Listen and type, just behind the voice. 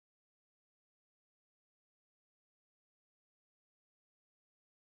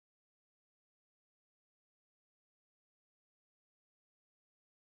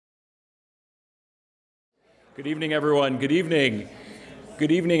Good evening, everyone. Good evening.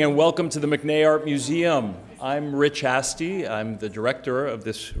 Good evening, and welcome to the McNay Art Museum. I'm Rich Asti. I'm the director of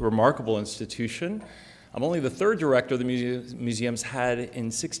this remarkable institution. I'm only the third director the museum's had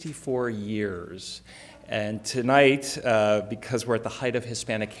in 64 years. And tonight, because we're at the height of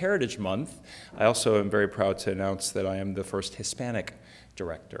Hispanic Heritage Month, I also am very proud to announce that I am the first Hispanic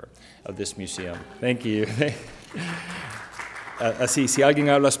director of this museum. Thank you. Así, si alguien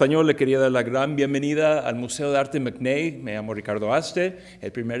habla español, le quería dar la gran bienvenida al Museo de Arte McNay. Me llamo Ricardo Aste,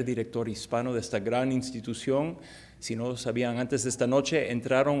 el primer director hispano de esta gran institución. Si no lo sabían antes de esta noche,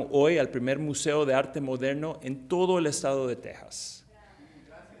 entraron hoy al primer museo de arte moderno en todo el estado de Texas.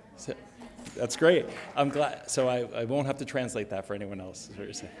 So, that's great. I'm glad. So I won't have to translate that for anyone else, is what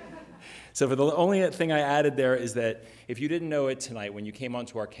you're saying. So for the only thing I added there is that if you didn't know it tonight, when you came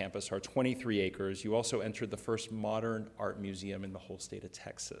onto our campus, our 23 acres, you also entered the first modern art museum in the whole state of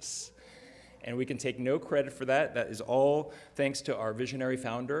Texas. And we can take no credit for that. That is all thanks to our visionary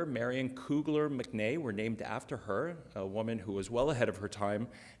founder, Marion Kugler McNay. We're named after her, a woman who was well ahead of her time,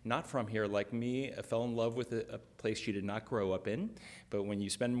 not from here like me, fell in love with a place she did not grow up in. But when you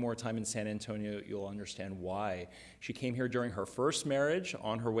spend more time in San Antonio, you'll understand why. She came here during her first marriage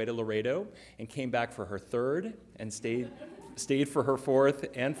on her way to Laredo and came back for her third and stayed for her fourth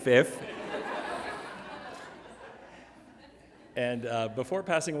and fifth. And before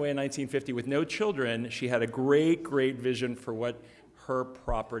passing away in 1950 with no children, she had a great, great vision for what her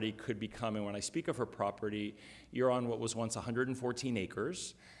property could become. And when I speak of her property, you're on what was once 114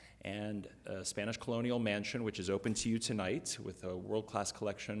 acres and a Spanish colonial mansion, which is open to you tonight with a world-class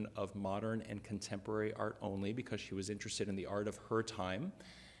collection of modern and contemporary art only, because she was interested in the art of her time.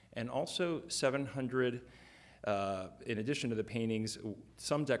 And also 700 in addition to the paintings,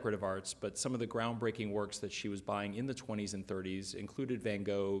 some decorative arts, but some of the groundbreaking works that she was buying in the 20s and 30s included Van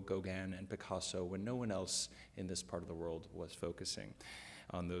Gogh, Gauguin, and Picasso, when no one else in this part of the world was focusing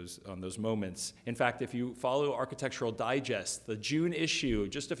on those moments. In fact, if you follow Architectural Digest, the June issue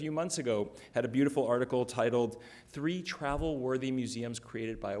just a few months ago had a beautiful article titled 3 Travel-Worthy Museums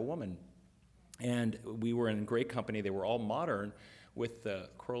Created by a Woman. And we were in great company. They were all modern, with the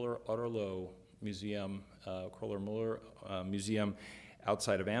Kröller-Otterlo Museum, Kröller-Müller Museum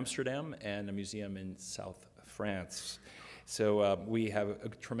outside of Amsterdam, and a museum in South France. So we have a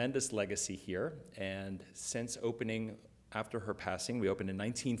tremendous legacy here, and since opening after her passing, we opened in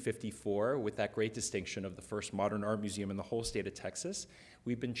 1954 with that great distinction of the first modern art museum in the whole state of Texas.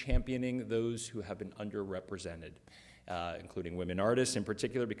 We've been championing those who have been underrepresented, including women artists in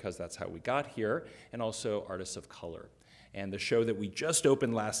particular, because that's how we got here, and also artists of color. And the show that we just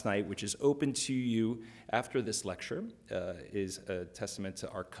opened last night, which is open to you after this lecture, is a testament to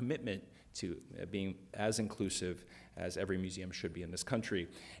our commitment to being as inclusive as every museum should be in this country.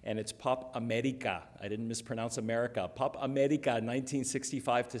 And it's Pop America. I didn't mispronounce America. Pop America,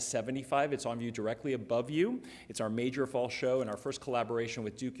 1965 to 75. It's on view directly above you. It's our major fall show and our first collaboration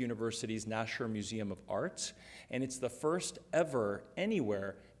with Duke University's Nasher Museum of Art. And it's the first ever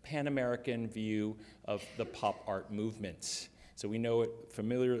anywhere Pan-American view of the pop art movement. So we know it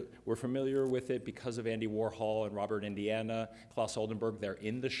we're familiar with it because of Andy Warhol and Robert Indiana, Klaus Oldenburg. They're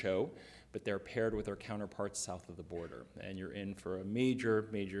in the show, but they're paired with their counterparts south of the border. And you're in for a major,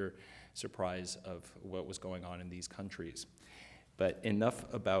 major surprise of what was going on in these countries. But enough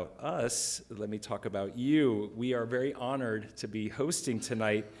about us, let me talk about you. We are very honored to be hosting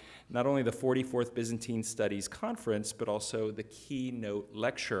tonight not only the 44th Byzantine Studies Conference, but also the keynote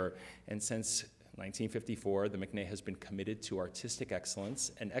lecture. And since 1954, the McNay has been committed to artistic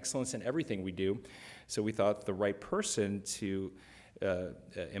excellence and excellence in everything we do. So we thought the right person to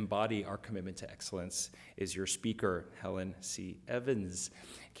embody our commitment to excellence is your speaker, Helen C.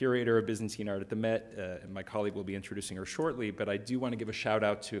 Curator of Byzantine Art at the Met. And my colleague will be introducing her shortly, but I do want to give a shout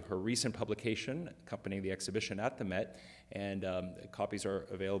out to her recent publication accompanying the exhibition at the Met, and copies are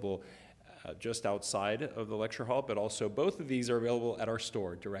available just outside of the lecture hall, but also both of these are available at our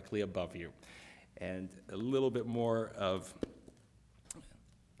store directly above you. And a little bit more of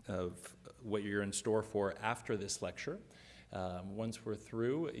what you're in store for after this lecture. Once we're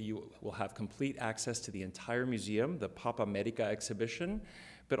through, you will have complete access to the entire museum, the Pop America exhibition,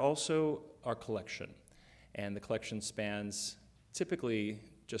 but also our collection. And the collection spans typically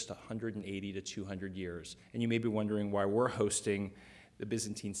just 180 to 200 years. And you may be wondering why we're hosting the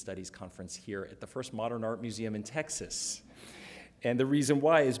Byzantine Studies Conference here at the first modern art museum in Texas. And the reason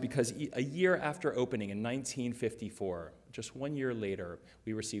why is because a year after opening in 1954, just 1 year later,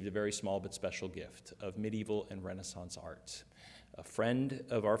 we received a very small but special gift of medieval and Renaissance art. A friend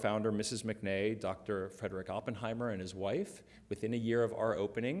of our founder, Mrs. McNay, Dr. Frederick Oppenheimer, and his wife, within a year of our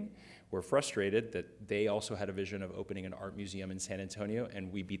opening, were frustrated that they also had a vision of opening an art museum in San Antonio,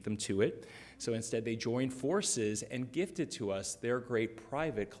 and we beat them to it. So instead, they joined forces and gifted to us their great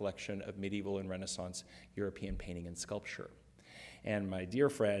private collection of medieval and Renaissance European painting and sculpture. And my dear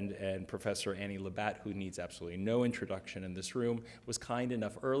friend and Professor Annie Labatt, who needs absolutely no introduction in this room, was kind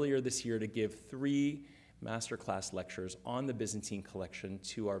enough earlier this year to give 3 masterclass lectures on the Byzantine collection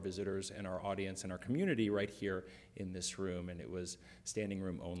to our visitors and our audience and our community right here in this room, and it was standing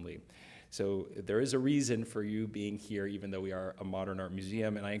room only. So there is a reason for you being here, even though we are a modern art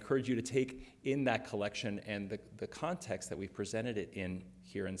museum, and I encourage you to take in that collection and the context that we've presented it in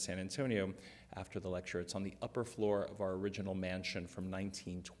here in San Antonio after the lecture. It's on the upper floor of our original mansion from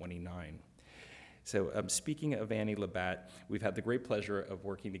 1929. So speaking of Annie Labatt, we've had the great pleasure of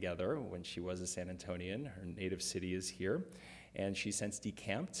working together when she was a San Antonian. Her native city is here, and she's since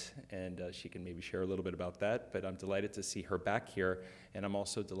decamped, and she can maybe share a little bit about that, but I'm delighted to see her back here, and I'm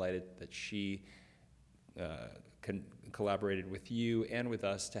also delighted that she collaborated with you and with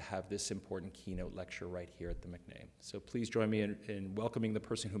us to have this important keynote lecture right here at the McNay. So please join me in welcoming the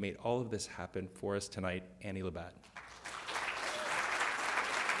person who made all of this happen for us tonight, Annie Labatt.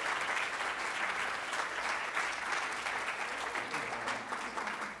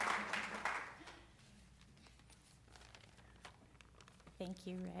 Thank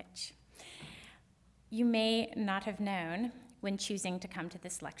you, Rich. You may not have known when choosing to come to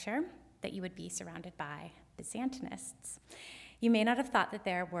this lecture that you would be surrounded by Byzantinists. You may not have thought that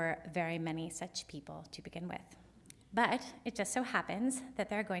there were very many such people to begin with. But it just so happens that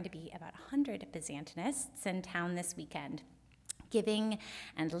there are going to be about 100 Byzantinists in town this weekend, giving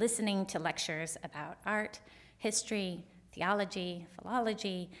and listening to lectures about art, history, theology,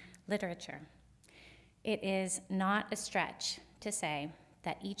 philology, literature. It is not a stretch to say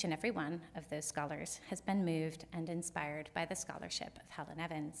that each and every one of those scholars has been moved and inspired by the scholarship of Helen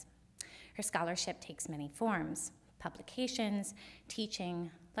Evans. Her scholarship takes many forms: publications, teaching,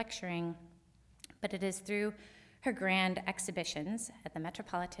 lecturing, but it is through her grand exhibitions at the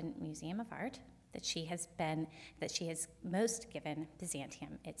Metropolitan Museum of Art that she has most given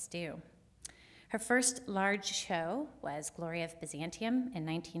Byzantium its due. Her first large show was Glory of Byzantium in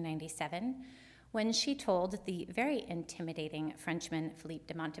 1997, when she told the very intimidating Frenchman Philippe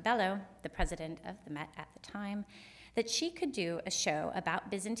de Montebello, the president of the Met at the time, that she could do a show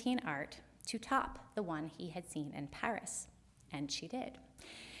about Byzantine art to top the one he had seen in Paris. And she did.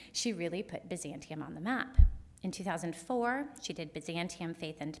 She really put Byzantium on the map. In 2004, she did Byzantium,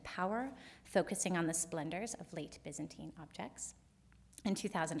 Faith and Power, focusing on the splendors of late Byzantine objects. In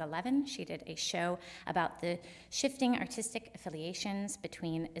 2011, she did a show about the shifting artistic affiliations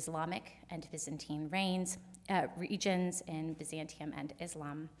between Islamic and Byzantine regions in Byzantium and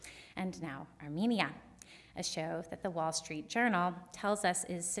Islam, and now Armenia, a show that the Wall Street Journal tells us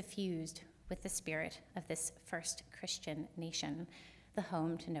is suffused with the spirit of this first Christian nation, the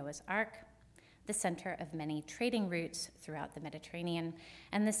home to Noah's Ark, the center of many trading routes throughout the Mediterranean,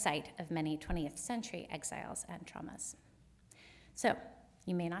 and the site of many 20th century exiles and traumas. So,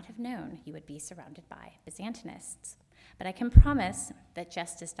 you may not have known you would be surrounded by Byzantinists, but I can promise that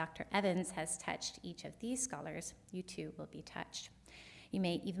just as Dr. Evans has touched each of these scholars, you too will be touched. You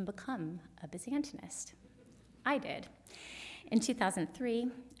may even become a Byzantinist. I did. In 2003,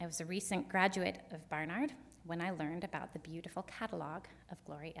 I was a recent graduate of Barnard when I learned about the beautiful catalog of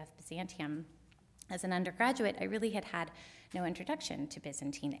Glory of Byzantium. As an undergraduate, I really had no introduction to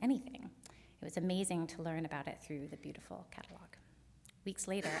Byzantine anything. It was amazing to learn about it through the beautiful catalog. Weeks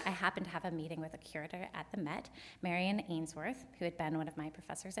later, I happened to have a meeting with a curator at the Met, Marion Ainsworth, who had been one of my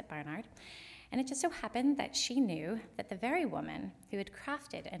professors at Barnard, and it just so happened that she knew that the very woman who had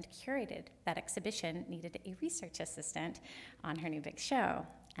crafted and curated that exhibition needed a research assistant on her new big show,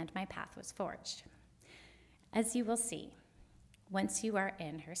 and my path was forged. As you will see, once you are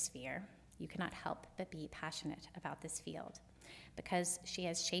in her sphere, you cannot help but be passionate about this field, because she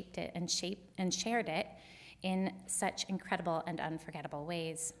has shaped it and shared it in such incredible and unforgettable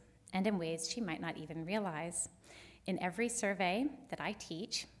ways, and in ways she might not even realize. In every survey that I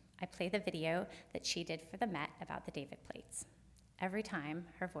teach, I play the video that she did for the Met about the David plates. Every time,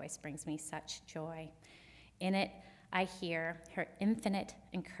 her voice brings me such joy. In it, I hear her infinite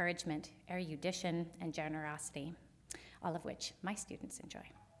encouragement, erudition, and generosity, all of which my students enjoy.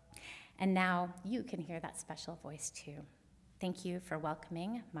 And now you can hear that special voice too. Thank you for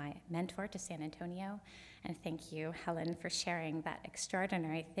welcoming my mentor to San Antonio, and thank you, Helen, for sharing the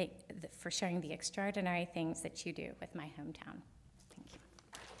extraordinary things that you do with my hometown. Thank you.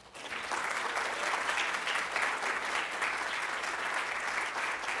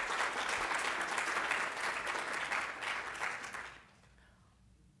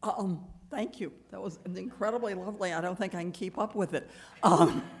 Thank you. That was incredibly lovely. I don't think I can keep up with it.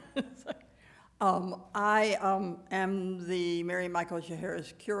 I am the Mary Michael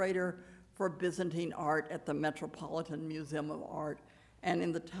Jaharis Curator for Byzantine Art at the Metropolitan Museum of Art. And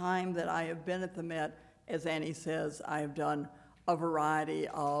in the time that I have been at the Met, as Annie says, I have done a variety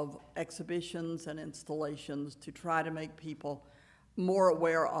of exhibitions and installations to try to make people more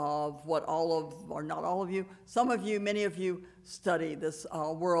aware of what all of, or not all of you, some of you, many of you study this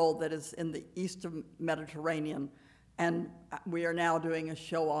world that is in the eastern Mediterranean. And we are now doing a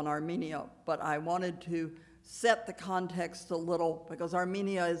show on Armenia, but I wanted to set the context a little because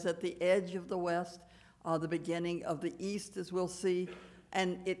Armenia is at the edge of the West, the beginning of the East, as we'll see,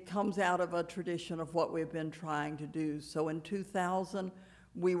 and it comes out of a tradition of what we've been trying to do. So in 2000,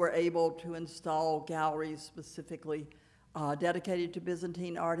 we were able to install galleries specifically dedicated to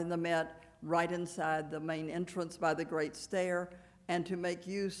Byzantine art in the Met, right inside the main entrance by the Great Stair, and to make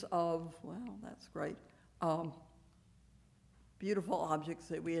use of, well, that's great, beautiful objects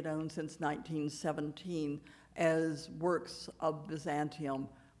that we had owned since 1917 as works of Byzantium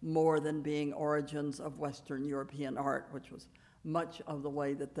more than being origins of Western European art, which was much of the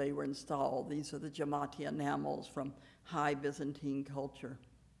way that they were installed. These are the Giamatti enamels from high Byzantine culture.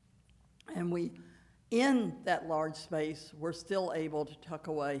 And we, in that large space, we're still able to tuck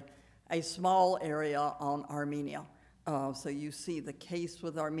away a small area on Armenia. So you see the case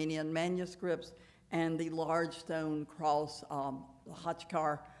with Armenian manuscripts and the large stone cross, the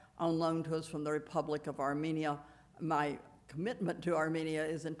Hachkar, on loan to us from the Republic of Armenia. My commitment to Armenia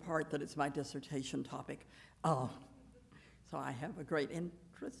is in part that it's my dissertation topic. So I have a great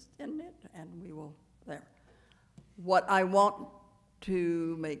interest in it, and we will there. What I want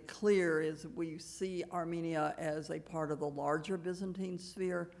to make clear is we see Armenia as a part of the larger Byzantine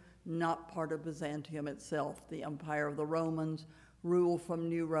sphere, not part of Byzantium itself. The Empire of the Romans ruled from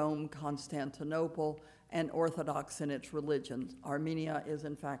New Rome, Constantinople, and Orthodox in its religions. Armenia is,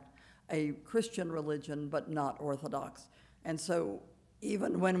 in fact, a Christian religion, but not Orthodox. And so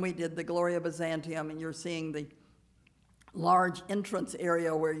even when we did the Gloria Byzantium, and you're seeing the large entrance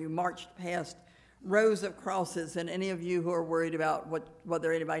area where you marched past rows of crosses, and any of you who are worried about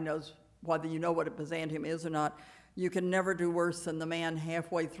whether anybody knows, whether you know what a Byzantium is or not, you can never do worse than the man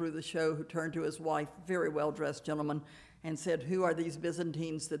halfway through the show who turned to his wife, very well-dressed gentleman, and said, "Who are these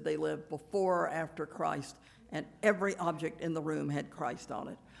Byzantines? Did they live before or after Christ?" And every object in the room had Christ on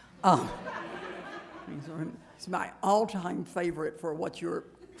it. He's my all-time favorite for what you're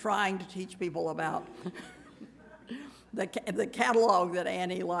trying to teach people about. The catalog that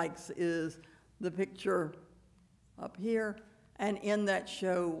Annie likes is the picture up here, and in that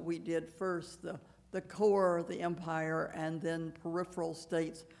show we did first the core, the empire, and then peripheral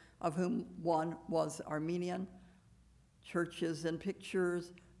states, of whom one was Armenian, churches and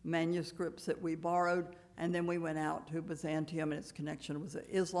pictures, manuscripts that we borrowed, and then we went out to Byzantium and its connection with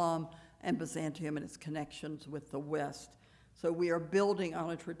Islam, and Byzantium and its connections with the West. So we are building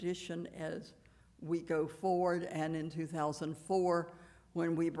on a tradition as we go forward, and in 2004,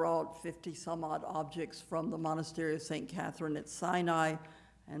 when we brought 50 some odd objects from the monastery of St. Catherine at Sinai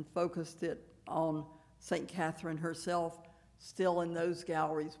and focused it on St. Catherine herself, still in those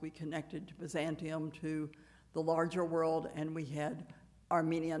galleries we connected to Byzantium, to the larger world, and we had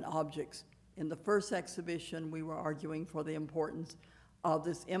Armenian objects. In the first exhibition, we were arguing for the importance of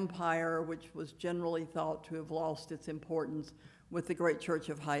this empire, which was generally thought to have lost its importance with the great church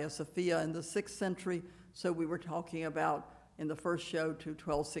of Hagia Sophia in the 6th century. So we were talking about, in the first show, to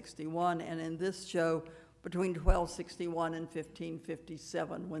 1261, and in this show, between 1261 and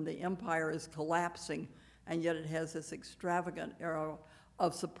 1557, when the empire is collapsing, and yet it has this extravagant era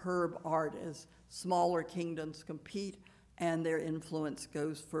of superb art as smaller kingdoms compete and their influence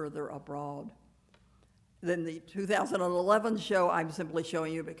goes further abroad. Then the 2011 show, I'm simply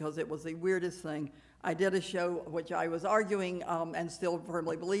showing you because it was the weirdest thing. I did a show which I was arguing and still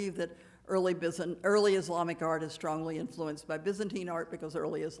firmly believe that early Islamic art is strongly influenced by Byzantine art because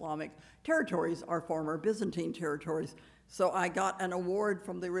early Islamic territories are former Byzantine territories. So I got an award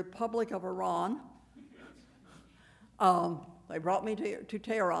from the Republic of Iran. They brought me to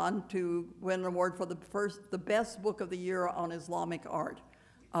Tehran to win an award for the best book of the year on Islamic art,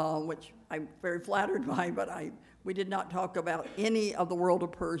 which I'm very flattered by, but we did not talk about any of the world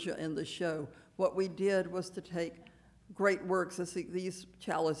of Persia in the show. What we did was to take great works, these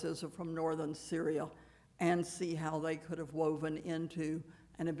chalices are from northern Syria, and see how they could have woven into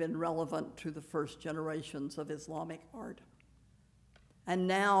and have been relevant to the first generations of Islamic art. And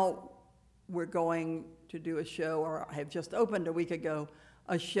now we're going to do a show, or I have just opened a week ago,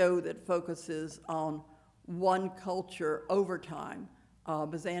 a show that focuses on one culture over time,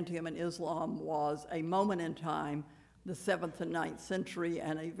 Byzantium and Islam was a moment in time, the 7th and 9th century,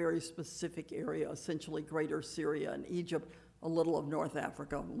 and a very specific area, essentially Greater Syria and Egypt, a little of North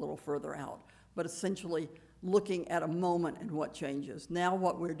Africa, a little further out, but essentially looking at a moment and what changes. Now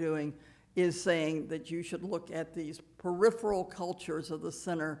what we're doing is saying that you should look at these peripheral cultures of the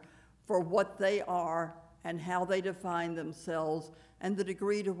center for what they are and how they define themselves and the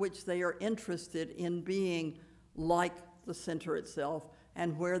degree to which they are interested in being like the center itself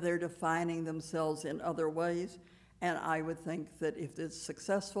and where they're defining themselves in other ways. And I would think that if it's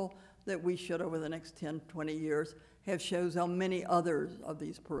successful, that we should, over the next 10, 20 years, have shows on many others of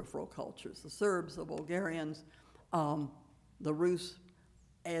these peripheral cultures, the Serbs, the Bulgarians, the Rus,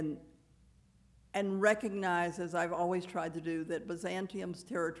 and recognize, as I've always tried to do, that Byzantium's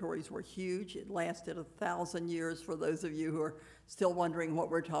territories were huge. It lasted 1,000 years, for those of you who are still wondering what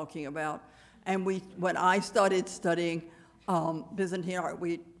we're talking about. And when I started studying Byzantine art,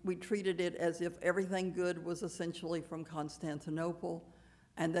 we treated it as if everything good was essentially from Constantinople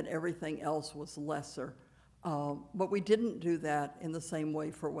and that everything else was lesser. But we didn't do that in the same way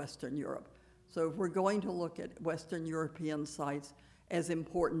for Western Europe. So if we're going to look at Western European sites as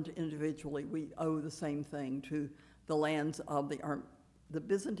important individually, we owe the same thing to the lands of the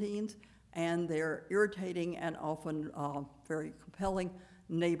Byzantines and their irritating and often very compelling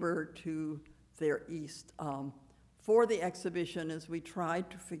neighbor to their east. For the exhibition, as we tried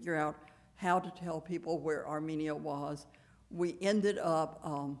to figure out how to tell people where Armenia was, we ended up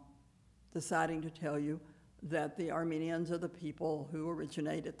deciding to tell you that the Armenians are the people who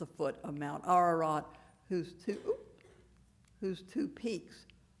originate at the foot of Mount Ararat, whose two peaks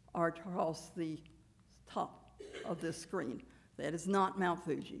are across the top of this screen. That is not Mount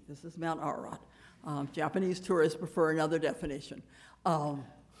Fuji. This is Mount Ararat. Japanese tourists prefer another definition. To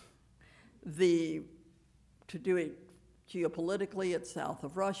do it geopolitically, it's south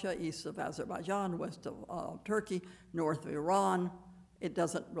of Russia, east of Azerbaijan, west of Turkey, north of Iran. It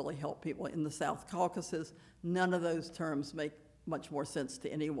doesn't really help people in the South Caucasus. None of those terms make much more sense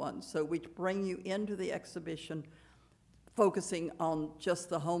to anyone. So we bring you into the exhibition focusing on just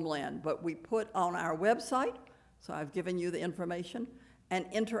the homeland, but we put on our website, so I've given you the information, an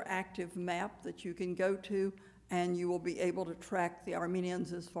interactive map that you can go to, and you will be able to track the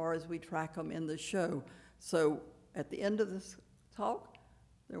Armenians as far as we track them in the show. So at the end of this talk,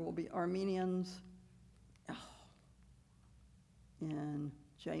 there will be Armenians in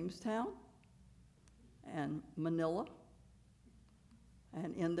Jamestown and Manila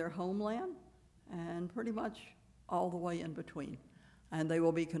and in their homeland and pretty much all the way in between. And they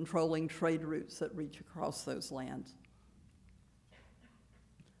will be controlling trade routes that reach across those lands.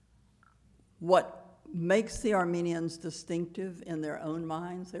 What makes the Armenians distinctive in their own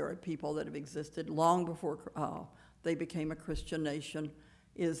minds, there are people that have existed long before they became a Christian nation,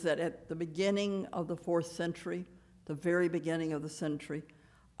 is that at the beginning of the 4th century, the very beginning of the century,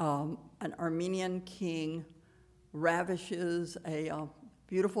 an Armenian king ravishes a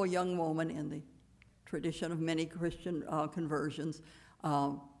beautiful young woman in the tradition of many Christian conversions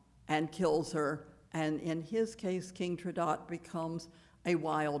and kills her. And in his case, King Tredat becomes a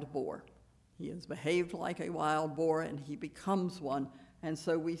wild boar. He has behaved like a wild boar and he becomes one. And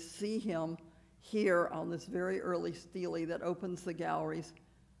so we see him here on this very early stele that opens the galleries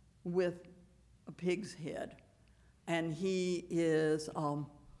with a pig's head. And he is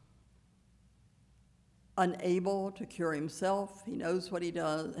unable to cure himself. He knows what he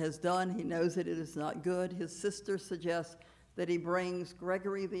has done. He knows that it is not good. His sister suggests that he brings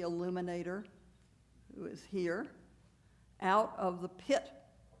Gregory the Illuminator, who is here, out of the pit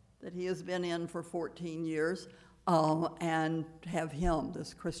that he has been in for 14 years, and have him,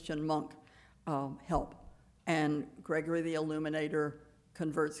 this Christian monk, help. And Gregory the Illuminator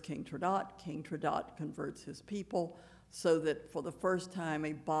converts King Tredat. King Tredat converts his people, so that for the first time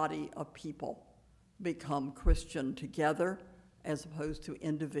a body of people become Christian together as opposed to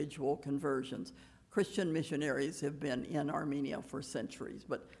individual conversions. Christian missionaries have been in Armenia for centuries,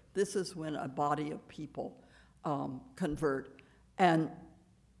 but this is when a body of people convert. And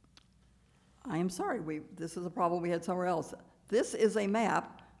I am sorry, this is a problem we had somewhere else. This is a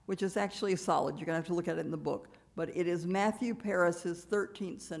map, which is actually solid. You're going to have to look at it in the book. But it is Matthew Paris's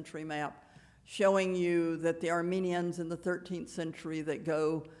 13th century map showing you that the Armenians in the 13th century that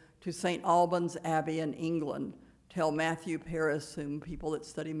go to St. Albans Abbey in England tell Matthew Paris, whom people that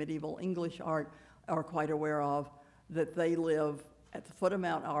study medieval English art are quite aware of, that they live at the foot of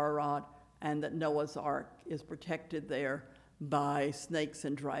Mount Ararat and that Noah's Ark is protected there by snakes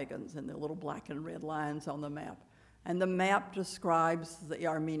and dragons, and the little black and red lines on the map. And the map describes the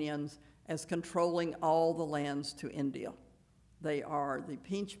Armenians as controlling all the lands to India. They are the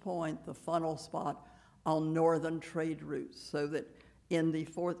pinch point, the funnel spot on northern trade routes, so that in the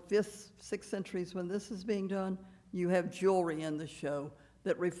 4th, 5th, 6th centuries when this is being done, you have jewelry in the show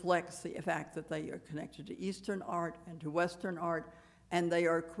that reflects the fact that they are connected to Eastern art and to Western art, and they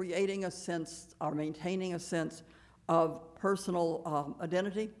are creating a sense, or maintaining a sense of personal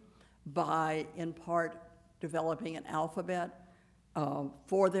identity by, in part, developing an alphabet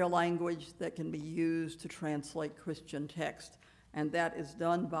for their language that can be used to translate Christian text. And that is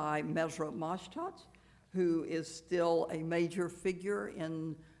done by Mesro Mashtat, who is still a major figure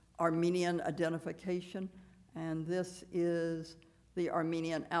in Armenian identification. And this is the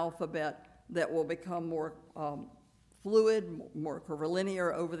Armenian alphabet that will become more fluid, more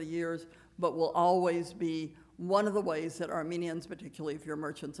curvilinear over the years, but will always be one of the ways that Armenians, particularly if you're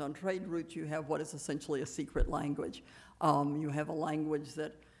merchants on trade routes, you have what is essentially a secret language. You have a language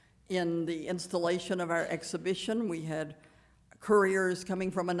that in the installation of our exhibition, we had couriers coming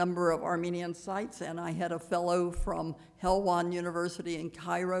from a number of Armenian sites, and I had a fellow from Helwan University in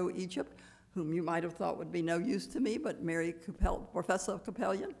Cairo, Egypt, whom you might have thought would be no use to me, but Professor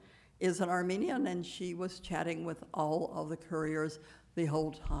Kapelian is an Armenian, and she was chatting with all of the couriers the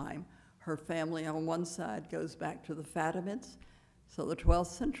whole time. Her family on one side goes back to the Fatimids, so the 12th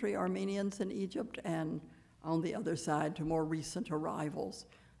century Armenians in Egypt, and on the other side to more recent arrivals.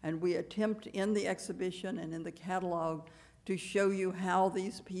 And we attempt in the exhibition and in the catalog to show you how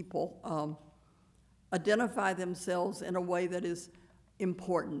these people identify themselves in a way that is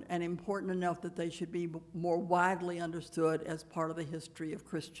important, and important enough that they should be more widely understood as part of the history of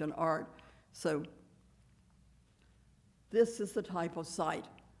Christian art. So this is the type of site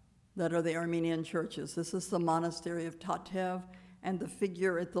that are the Armenian churches. This is the monastery of Tatev, and the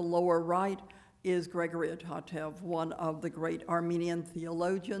figure at the lower right is Gregory of Tatev, one of the great Armenian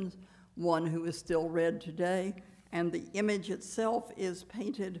theologians, one who is still read today. And the image itself is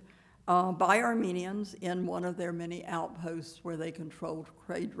painted by Armenians in one of their many outposts where they controlled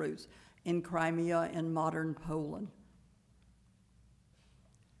trade routes in Crimea and modern Poland.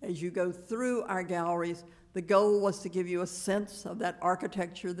 As you go through our galleries, the goal was to give you a sense of that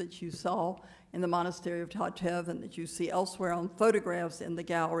architecture that you saw in the monastery of Tatev and that you see elsewhere on photographs in the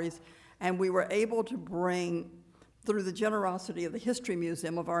galleries. And we were able to bring, through the generosity of the History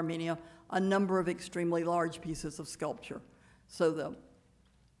Museum of Armenia, a number of extremely large pieces of sculpture. So the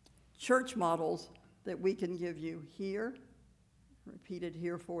church models that we can give you here, repeated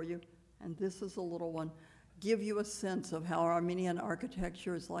here for you, and this is a little one, give you a sense of how Armenian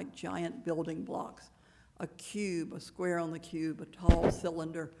architecture is like giant building blocks. A cube, a square on the cube, a tall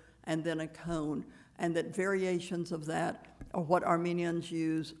cylinder, and then a cone. And that variations of that are what Armenians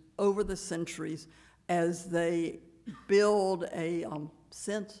use over the centuries as they build a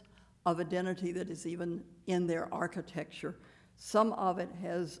sense of identity that is even in their architecture. Some of it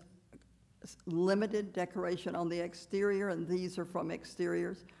has limited decoration on the exterior, and these are from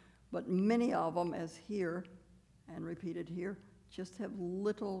exteriors, but many of them, as here and repeated here, just have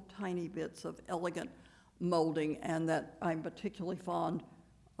little tiny bits of elegant molding, and that I'm particularly fond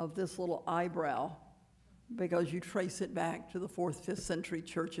of this little eyebrow because you trace it back to the 4th, 5th century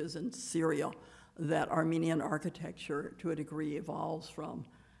churches in Syria that Armenian architecture to a degree evolves from.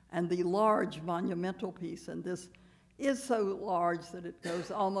 And the large monumental piece, and this is so large that it goes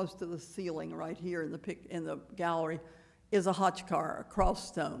almost to the ceiling right here in the gallery, is a hachkar, a cross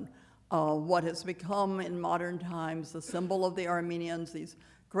stone, what has become in modern times the symbol of the Armenians, these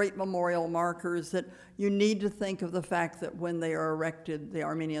great memorial markers that you need to think of the fact that when they are erected, the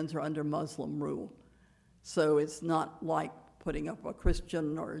Armenians are under Muslim rule. So it's not like putting up a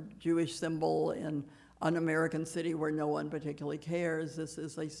Christian or Jewish symbol in an American city where no one particularly cares. This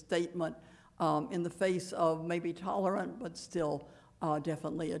is a statement in the face of maybe tolerant, but still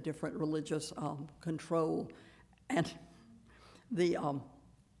definitely a different religious control. And the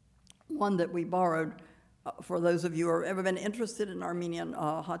one that we borrowed, for those of you who have ever been interested in Armenian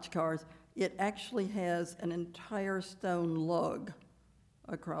hachkars, it actually has an entire stone lug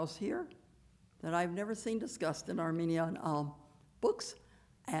across here that I've never seen discussed in Armenian books,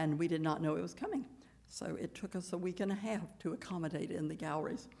 and we did not know it was coming. So it took us a week and a half to accommodate in the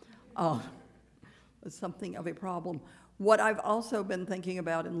galleries. It's something of a problem. What I've also been thinking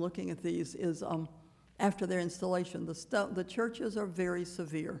about in looking at these is after their installation, the churches are very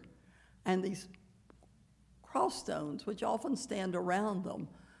severe, and these cross stones, which often stand around them,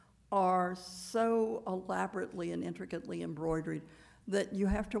 are so elaborately and intricately embroidered that you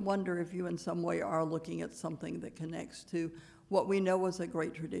have to wonder if you in some way are looking at something that connects to what we know as a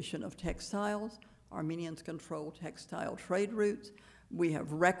great tradition of textiles. Armenians control textile trade routes. We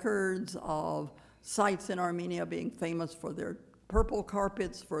have records of sites in Armenia being famous for their purple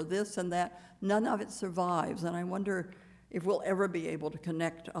carpets for this and that. None of it survives, and I wonder if we'll ever be able to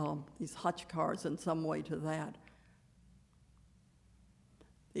connect these hutchcars in some way to that.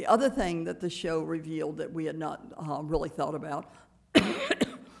 The other thing that the show revealed that we had not really thought about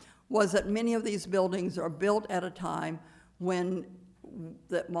was that many of these buildings are built at a time when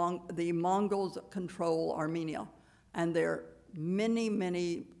the Mongols control Armenia, and there are many,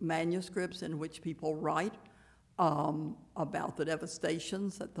 many manuscripts in which people write about the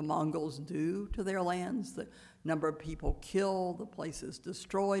devastations that the Mongols do to their lands, the number of people killed, the places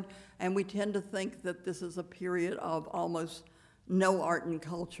destroyed, and we tend to think that this is a period of almost no art and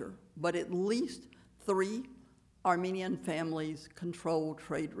culture, but at least 3 Armenian families control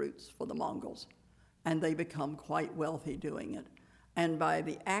trade routes for the Mongols, and they become quite wealthy doing it. And by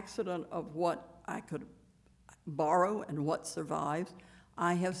the accident of what I could borrow and what survives,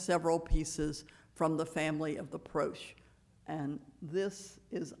 I have several pieces from the family of the Prosh. And this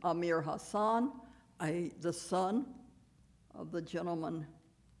is Amir Hassan, the son of the gentleman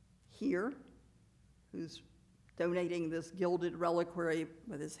here, who's donating this gilded reliquary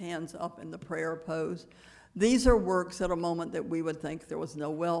with his hands up in the prayer pose. These are works at a moment that we would think there was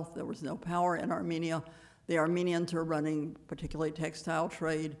no wealth, there was no power in Armenia. The Armenians are running, particularly textile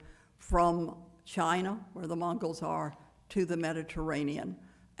trade, from China, where the Mongols are, to the Mediterranean.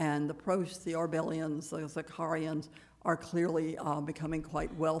 And the Prosh, the Arbelians, the Zakharians are clearly becoming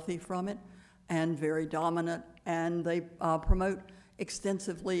quite wealthy from it and very dominant, and they promote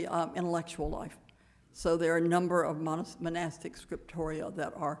extensively intellectual life. So there are a number of monastic scriptoria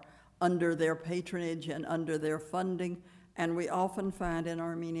that are under their patronage and under their funding, and we often find in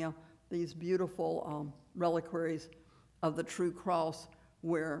Armenia these beautiful reliquaries of the True Cross,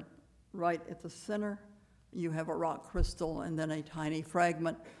 where right at the center you have a rock crystal and then a tiny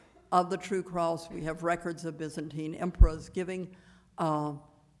fragment of the True Cross. We have records of Byzantine emperors giving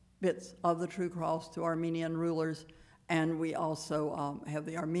bits of the True Cross to Armenian rulers, and we also have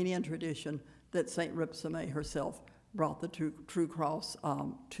the Armenian tradition that Saint Ripsime herself brought the True Cross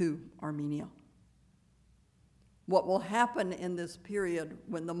to Armenia. What will happen in this period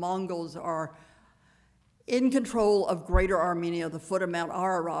when the Mongols are in control of Greater Armenia, the foot of Mount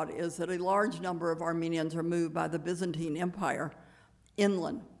Ararat, is that a large number of Armenians are moved by the Byzantine Empire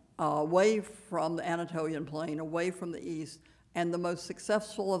inland, away from the Anatolian plain, away from the east, and the most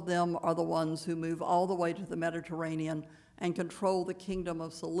successful of them are the ones who move all the way to the Mediterranean and control the kingdom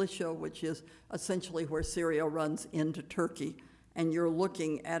of Cilicia, which is essentially where Syria runs into Turkey. And you're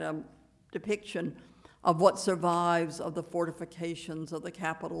looking at a depiction of what survives of the fortifications of the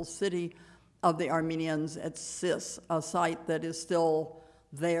capital city of the Armenians at Sis, a site that is still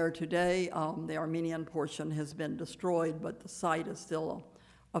there today. The Armenian portion has been destroyed, but the site is still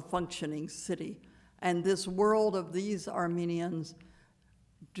a functioning city. And this world of these Armenians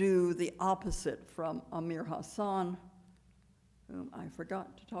do the opposite from Amir Hassan, whom I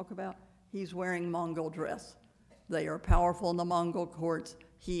forgot to talk about. He's wearing Mongol dress. They are powerful in the Mongol courts.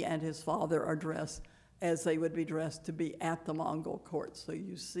 He and his father are dressed as they would be dressed to be at the Mongol courts. So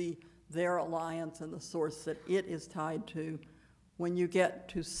you see their alliance and the source that it is tied to. When you get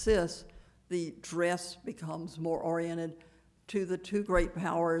to Sis, the dress becomes more oriented to the 2 great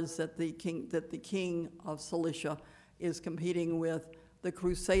powers that the king of Cilicia is competing with, the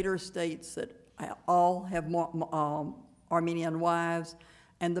Crusader states that all have Armenian wives,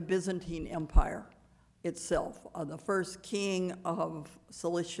 and the Byzantine Empire itself. The first king of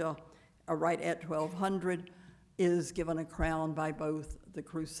Cilicia, right at 1200, is given a crown by both the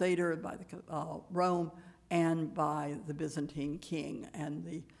Crusader, by Rome, and by the Byzantine king. And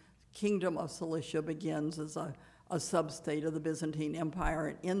the kingdom of Cilicia begins as a sub-state of the Byzantine Empire,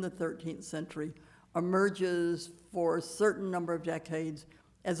 and in the 13th century emerges for a certain number of decades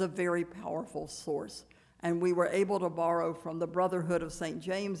as a very powerful source. And we were able to borrow from the Brotherhood of St.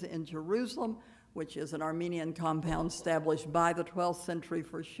 James in Jerusalem, which is an Armenian compound established by the 12th century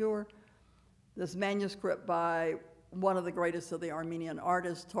for sure, this manuscript by one of the greatest of the Armenian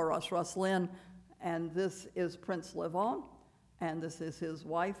artists, Toras Raslin, and this is Prince Levon, and this is his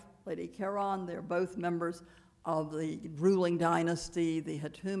wife, Lady Karan. They're both members of the ruling dynasty, the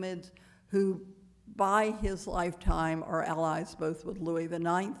Hatumids, who by his lifetime are allies both with Louis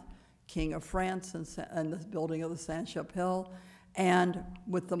IX, King of France, and the building of the Sainte-Chapelle, and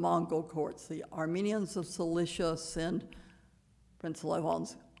with the Mongol courts. The Armenians of Cilicia send Prince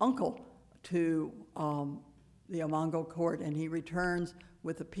Levon's uncle to the Mongol court, and he returns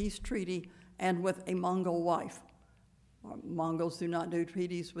with a peace treaty and with a Mongol wife. Mongols do not do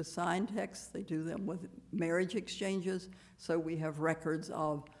treaties with signed texts, they do them with marriage exchanges, so we have records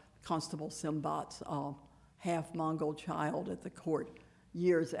of Constable Simbat's half Mongol child at the court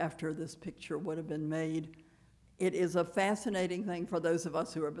years after this picture would have been made. It is a fascinating thing for those of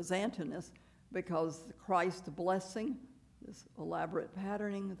us who are Byzantinists, because Christ's blessing, this elaborate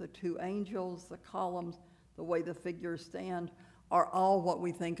patterning, the two angels, the columns, the way the figures stand, are all what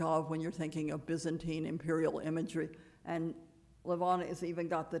we think of when you're thinking of Byzantine imperial imagery. And Levon has even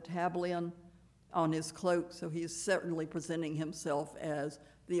got the tableon on his cloak, so he's certainly presenting himself as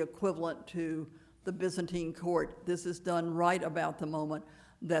the equivalent to the Byzantine court. This is done right about the moment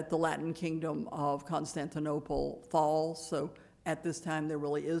that the Latin kingdom of Constantinople falls. So at this time, there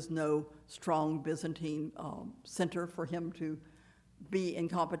really is no strong Byzantine center for him to be in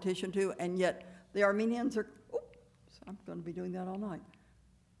competition to, and yet the Armenians are, oops, I'm going to be doing that all night,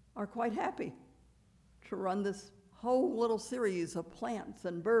 are quite happy to run this whole little series of plants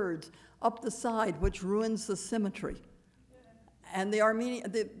and birds up the side, which ruins the symmetry. And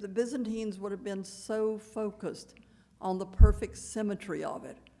the Byzantines would have been so focused on the perfect symmetry of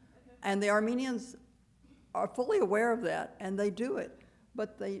it. And the Armenians are fully aware of that, and they do it,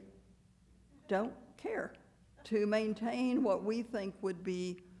 but they don't care to maintain what we think would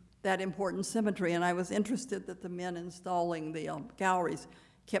be that important symmetry. And I was interested that the men installing the galleries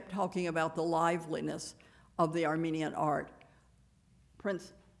kept talking about the liveliness of the Armenian art.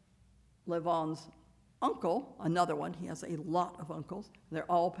 Prince Levon's uncle, another one, he has a lot of uncles, they're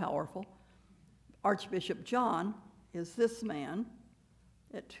all powerful. Archbishop John is this man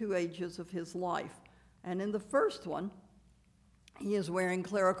at 2 ages of his life. And in the first one, he is wearing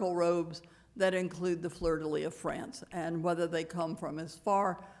clerical robes that include the fleur-de-lis of France. And whether they come from as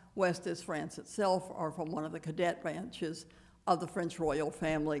far west as France itself or from one of the cadet branches of the French royal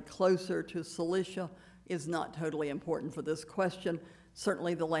family closer to Cilicia is not totally important for this question.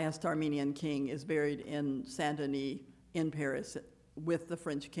 Certainly the last Armenian king is buried in Saint-Denis in Paris with the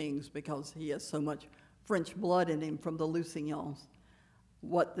French kings because he has so much French blood in him from the Lusignans.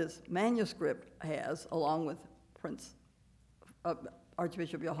 What this manuscript has, along with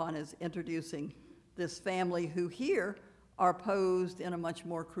Archbishop Johannes introducing this family who here are posed in a much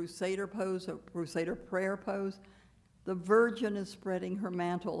more crusader pose, a crusader prayer pose. The Virgin is spreading her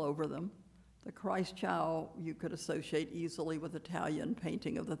mantle over them. The Christ child you could associate easily with Italian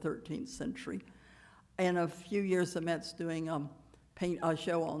painting of the 13th century. In a few years, the Met's doing a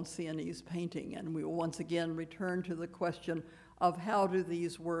show on Sienese painting, and we will once again return to the question of how do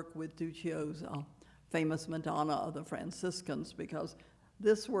these work with Duccio's famous Madonna of the Franciscans, because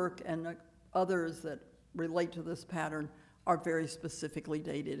this work and others that relate to this pattern are very specifically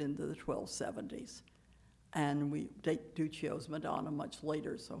dated into the 1270s. And we date Duccio's Madonna much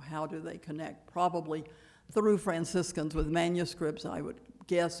later, so how do they connect? Probably through Franciscans with manuscripts, I would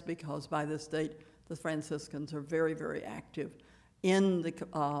guess, because by this date, the Franciscans are very, very active in the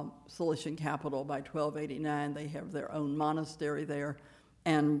Cilician capital. By 1289, they have their own monastery there,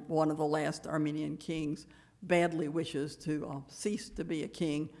 and one of the last Armenian kings badly wishes to cease to be a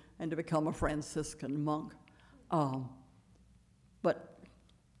king and to become a Franciscan monk. But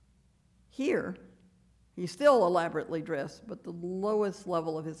here, he's still elaborately dressed, but the lowest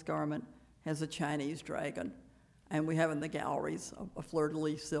level of his garment has a Chinese dragon. And we have in the galleries a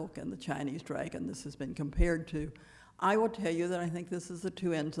fleur-de-lis silk and the Chinese dragon this has been compared to. I will tell you that I think this is the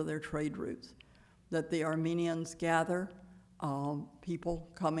two ends of their trade routes, that the Armenians gather people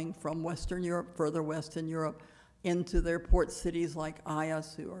coming from Western Europe, further west in Europe, into their port cities like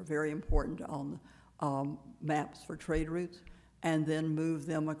Ayas, who are very important on maps for trade routes, and then move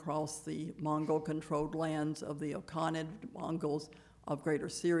them across the Mongol-controlled lands of the Ilkhanid Mongols of Greater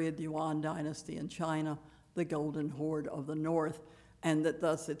Syria, the Yuan dynasty in China, the Golden Horde of the north, and that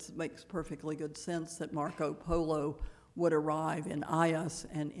thus it makes perfectly good sense that Marco Polo would arrive in Ayas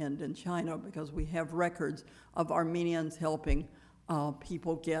and end in China, because we have records of Armenians helping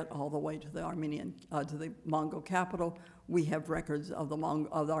people get all the way to the Mongol capital. We have records of the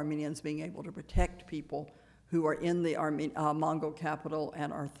Armenians being able to protect people who are in the Mongol capital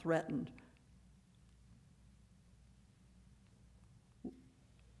and are threatened.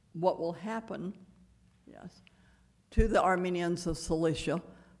 What will happen, yes, to the Armenians of Cilicia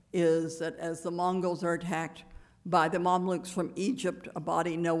is that as the Mongols are attacked by the Mamluks from Egypt, a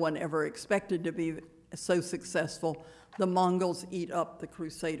body no one ever expected to be so successful, the Mongols eat up the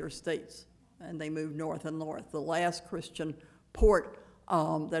Crusader states and they move north and north. The last Christian port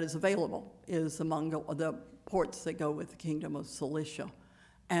that is available is the ports that go with the Kingdom of Cilicia.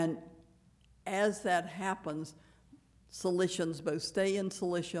 And as that happens, Cilicians both stay in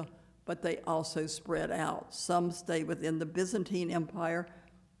Cilicia, but they also spread out. Some stay within the Byzantine Empire,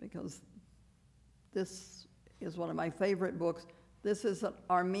 because this is one of my favorite books. This is an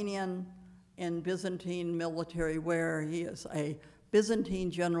Armenian in Byzantine military wear. He is a Byzantine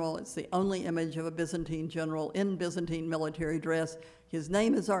general. It's the only image of a Byzantine general in Byzantine military dress. His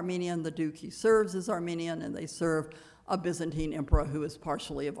name is Armenian. The duke he serves is Armenian, and they serve a Byzantine emperor who is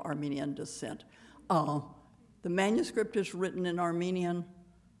partially of Armenian descent. The manuscript is written in Armenian.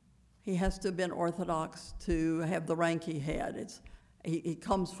 He has to have been Orthodox to have the rank he had. He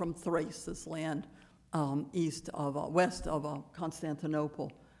comes from Thrace, this land west of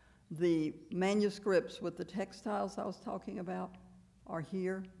Constantinople. The manuscripts with the textiles I was talking about are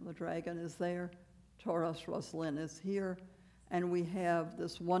here. The dragon is there. Taurus Roslin is here. And we have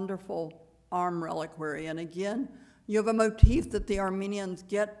this wonderful arm reliquary. And again, you have a motif that the Armenians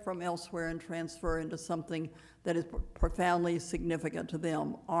get from elsewhere and transfer into something that is profoundly significant to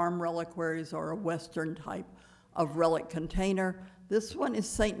them. Arm reliquaries are a Western type of relic container. This one is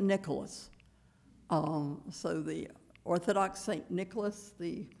St. Nicholas. So the Orthodox St. Nicholas,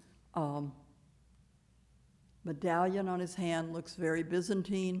 the medallion on his hand looks very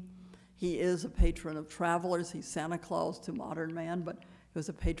Byzantine. He is a patron of travelers. He's Santa Claus to modern man, but he was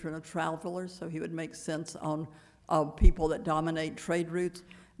a patron of travelers, so he would make sense on people that dominate trade routes.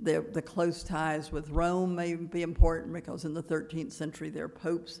 The close ties with Rome may be important because in the 13th century there are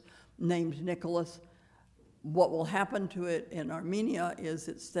popes named Nicholas. What will happen to it in Armenia is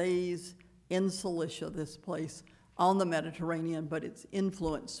it stays in Cilicia, this place, on the Mediterranean, but its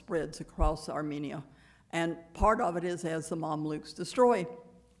influence spreads across Armenia. And part of it is as the Mamluks destroy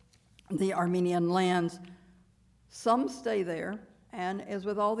the Armenian lands, some stay there, and as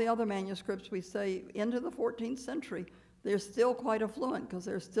with all the other manuscripts we say into the 14th century, they're still quite affluent because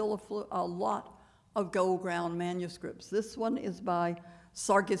there's still a lot of gold ground manuscripts. This one is by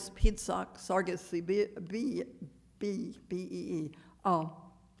Sargis Pitsak, Sargis B-E-E.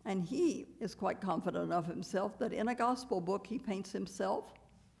 And he is quite confident of himself that in a gospel book he paints himself.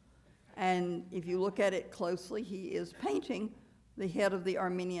 And if you look at it closely, he is painting the head of the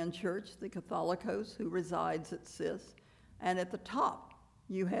Armenian church, the Catholicos, who resides at Sis. And at the top,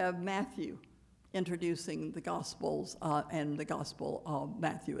 you have Matthew introducing the Gospels and the Gospel of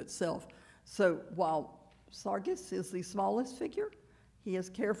Matthew itself. So while Sargis is the smallest figure, he has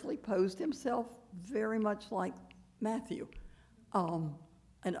carefully posed himself very much like Matthew.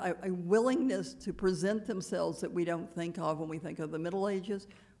 And a willingness to present themselves that we don't think of when we think of the Middle Ages.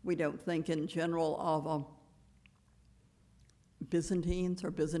 We don't think in general of Byzantines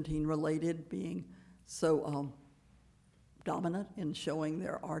or Byzantine-related being so dominant in showing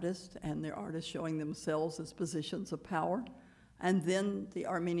their artists and their artists showing themselves as positions of power. And then the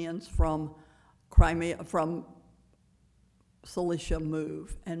Armenians from Crimea, from Cilicia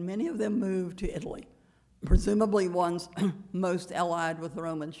move, and many of them move to Italy, presumably ones most allied with the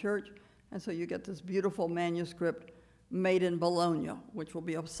Roman Church. And so you get this beautiful manuscript made in Bologna, which will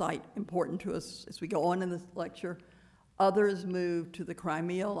be a site important to us as we go on in this lecture. Others move to the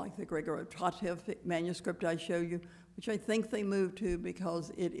Crimea, like the Grigorov-Tatev manuscript I show you, which I think they moved to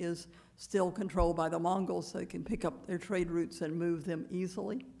because it is still controlled by the Mongols, so they can pick up their trade routes and move them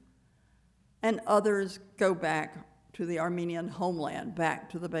easily. And others go back to the Armenian homeland, back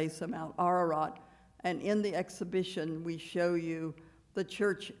to the base of Mount Ararat. And in the exhibition, we show you the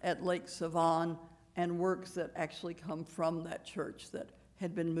church at Lake Savan and works that actually come from that church that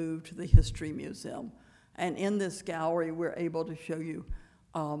had been moved to the History Museum. And in this gallery, we're able to show you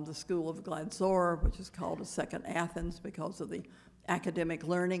the School of Gladzor, which is called a Second Athens because of the academic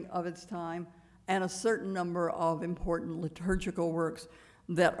learning of its time, and a certain number of important liturgical works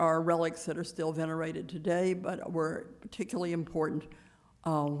that are relics that are still venerated today, but were particularly important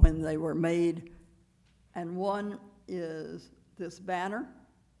when they were made. And one is this banner,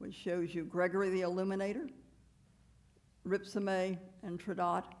 which shows you Gregory the Illuminator, Ripsime, and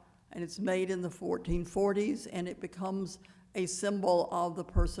Tridot, and it's made in the 1440s, and it becomes a symbol of the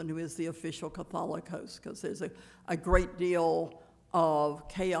person who is the official Catholicos, because there's a great deal of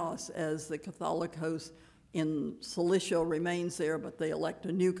chaos as the Catholicos in Cilicia remains there, but they elect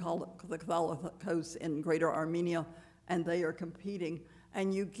a new Catholicos in Greater Armenia, and they are competing.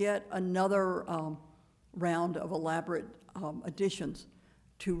 And you get another round of elaborate additions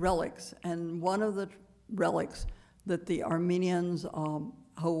to relics. And one of the relics that the Armenians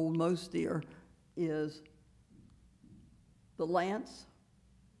hold most dear is the lance,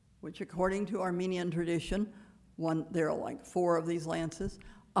 which according to Armenian tradition, there are like 4 of these lances,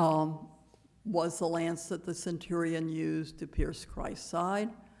 was the lance that the centurion used to pierce Christ's side,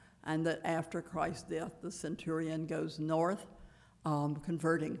 and that after Christ's death, the centurion goes north,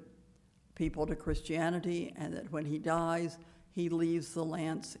 converting people to Christianity, and that when he dies, he leaves the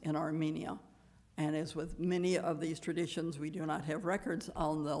lance in Armenia. And as with many of these traditions, we do not have records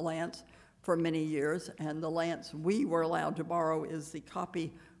on the lance for many years, and the lance we were allowed to borrow is the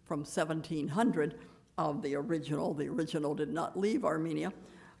copy from 1700 of the original. The original did not leave Armenia.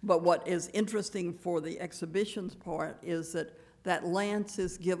 But what is interesting for the exhibitions part is that that lance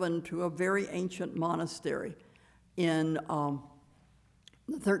is given to a very ancient monastery in the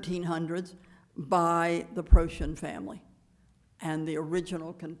 1300s by the Procyon family. And the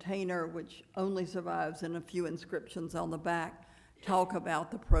original container, which only survives in a few inscriptions on the back, talk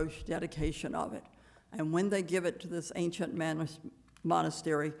about the Prosh dedication of it. And when they give it to this ancient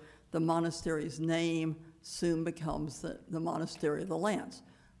monastery, the monastery's name soon becomes the Monastery of the Lance,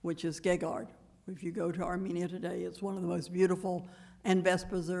 which is Gegard. If you go to Armenia today, it's one of the most beautiful and best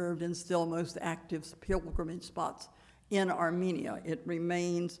preserved and still most active pilgrimage spots in Armenia. It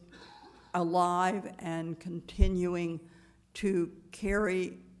remains alive and continuing to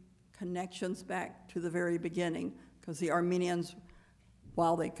carry connections back to the very beginning, because the Armenians,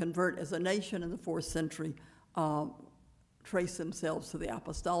 while they convert as a nation in the 4th century, trace themselves to the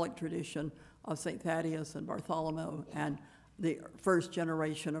apostolic tradition of St. Thaddeus and Bartholomew and the first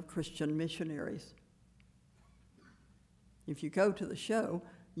generation of Christian missionaries. If you go to the show,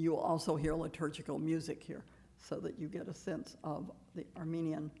 you will also hear liturgical music here, so that you get a sense of the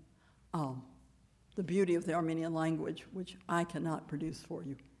Armenian, the beauty of the Armenian language, which I cannot produce for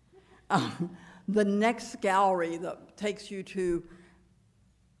you. The next gallery that takes you to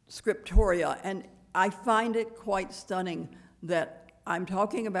Scriptoria, and I find it quite stunning that I'm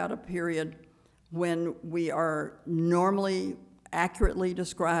talking about a period when we are normally accurately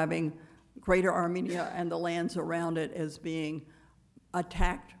describing Greater Armenia and the lands around it as being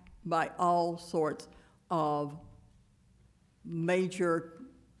attacked by all sorts of major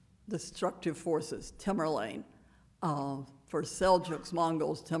destructive forces. Tamerlane, for Seljuks,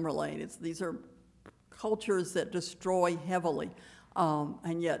 Mongols, Tamerlane. These are cultures that destroy heavily,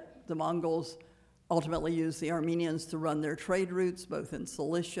 and yet the Mongols ultimately use the Armenians to run their trade routes, both in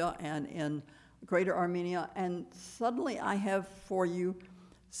Cilicia and in Greater Armenia. And suddenly I have for you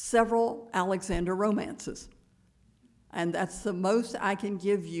several Alexander romances. And that's the most I can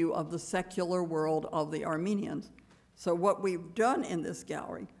give you of the secular world of the Armenians. So what we've done in this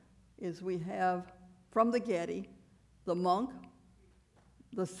gallery is we have, from the Getty, the monk,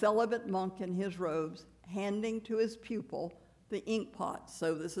 the celibate monk in his robes, handing to his pupil the ink pot.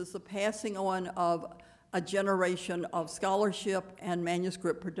 So this is the passing on of a generation of scholarship and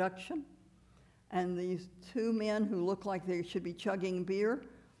manuscript production. And these two men who look like they should be chugging beer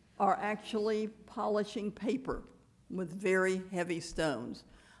are actually polishing paper with very heavy stones.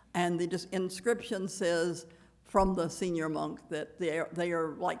 And the inscription says from the senior monk that they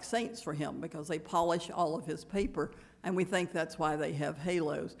are like saints for him because they polish all of his paper, and we think that's why they have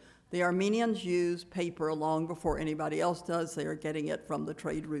halos. The Armenians use paper long before anybody else does. They are getting it from the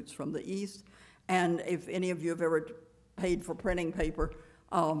trade routes from the east. And if any of you have ever paid for printing paper,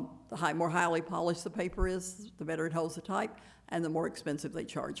 the more highly polished the paper is, the better it holds the type, and the more expensive they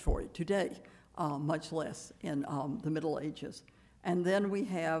charge for it today, much less in the Middle Ages. And then we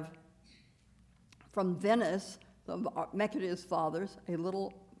have, from Venice, the Mechaniz Fathers, a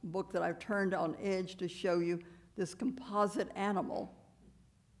little book that I've turned on edge to show you this composite animal.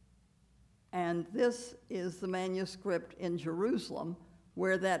 And this is the manuscript in Jerusalem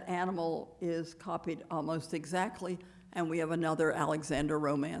where that animal is copied almost exactly, and we have another Alexander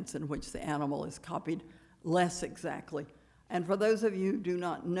romance in which the animal is copied less exactly. And for those of you who do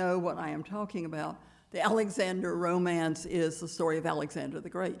not know what I am talking about, the Alexander romance is the story of Alexander the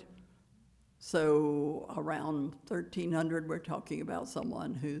Great. So around 1300, we're talking about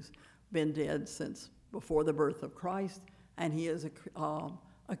someone who's been dead since before the birth of Christ, and he has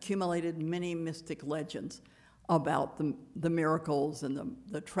accumulated many mystic legends about the miracles and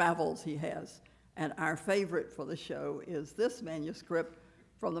the travels he has. And our favorite for the show is this manuscript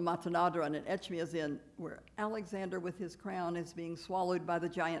from the Matanadran in Etchmiadzin, where Alexander with his crown is being swallowed by the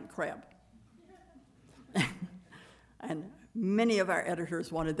giant crab. And many of our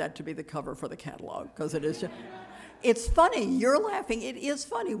editors wanted that to be the cover for the catalog, because it is just, it's funny, you're laughing, it is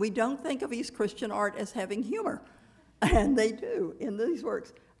funny. We don't think of East Christian art as having humor, and they do in these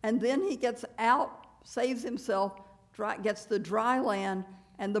works. And then he gets out, saves himself, gets to dry land,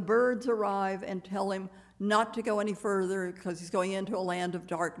 and the birds arrive and tell him not to go any further because he's going into a land of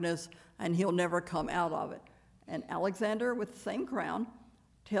darkness and he'll never come out of it. And Alexander, with the same crown,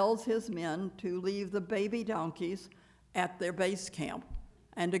 tells his men to leave the baby donkeys at their base camp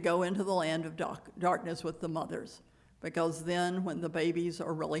and to go into the land of darkness with the mothers, because then when the babies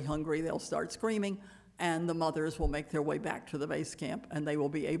are really hungry, they'll start screaming, and the mothers will make their way back to the base camp, and they will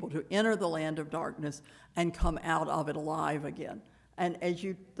be able to enter the land of darkness and come out of it alive again. And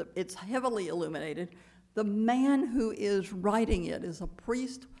it's heavily illuminated. The man who is writing it is a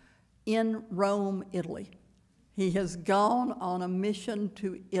priest in Rome, Italy. He has gone on a mission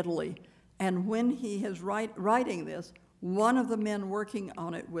to Italy. And when he is writing this, one of the men working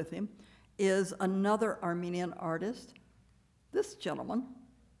on it with him is another Armenian artist, this gentleman,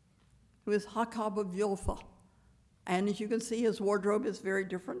 who is Jakob of Yulfa. And as you can see, his wardrobe is very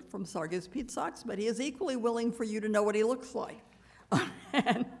different from Sargis Pitsak's, but he is equally willing for you to know what he looks like.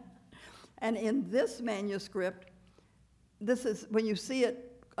 And in this manuscript, this is, when you see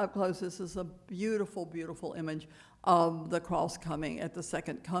it up close, this is a beautiful, beautiful image of the cross coming at the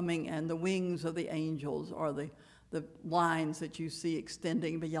second coming, and the wings of the angels are the lines that you see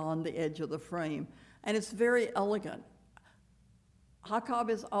extending beyond the edge of the frame. And it's very elegant. Jakob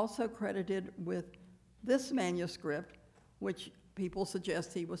is also credited with this manuscript, which people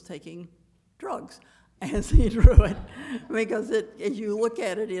suggest he was taking drugs as he drew it, because as you look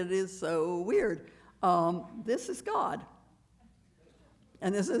at it, it is so weird. This is God.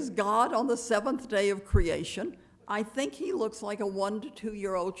 And this is God on the seventh day of creation. I think he looks like a 1 to 2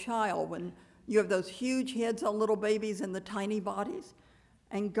 year old child when you have those huge heads on little babies and the tiny bodies.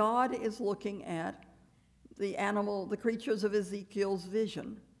 And God is looking at the creatures of Ezekiel's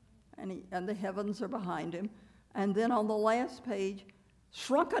vision. And the heavens are behind him. And then on the last page,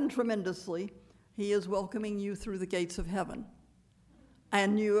 shrunken tremendously, he is welcoming you through the gates of heaven.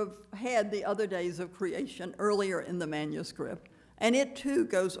 And you have had the other days of creation earlier in the manuscript. And it too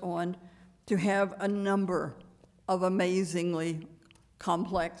goes on to have a number of amazingly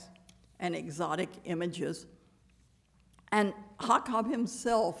complex and exotic images. And Jakob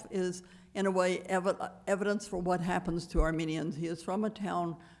himself is, in a way, evidence for what happens to Armenians. He is from a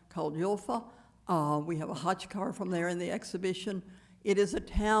town called Yulfa. We have a hotchkar from there in the exhibition. It is a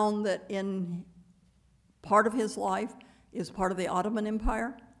town that in part of his life is part of the Ottoman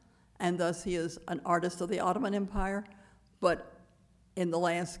Empire, and thus he is an artist of the Ottoman Empire. But in the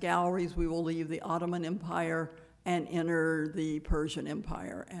last galleries, we will leave the Ottoman Empire and enter the Persian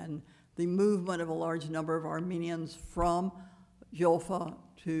Empire. And the movement of a large number of Armenians from Yulfa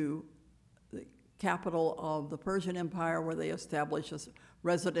to the capital of the Persian Empire, where they establish a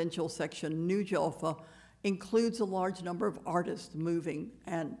residential section, New Yulfa, includes a large number of artists moving,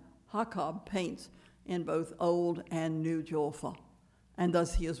 and Jakob paints in both Old and New Yulfa. And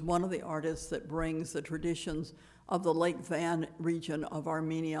thus he is one of the artists that brings the traditions of the Lake Van region of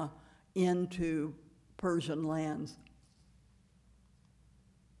Armenia into Persian lands.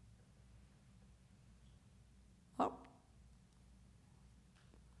 Oh.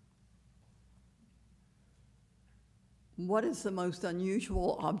 What is the most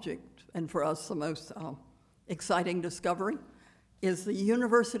unusual object, and for us the most exciting discovery, is the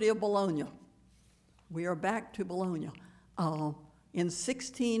University of Bologna. We are back to Bologna. In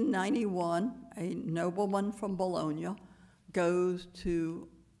 1691, a nobleman from Bologna goes to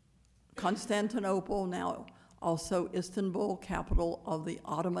Constantinople, now also Istanbul, capital of the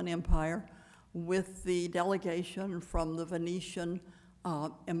Ottoman Empire, with the delegation from the Venetian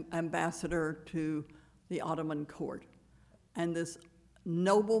ambassador to the Ottoman court. And this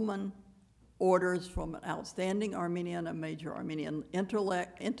nobleman orders from an outstanding Armenian, a major Armenian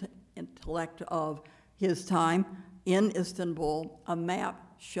intellect of his time in Istanbul, a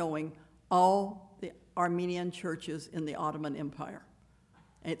map showing all the Armenian churches in the Ottoman Empire.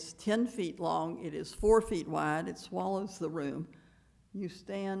 It's 10 feet long, it is 4 feet wide, it swallows the room. You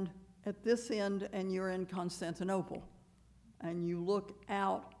stand at this end and you're in Constantinople, and you look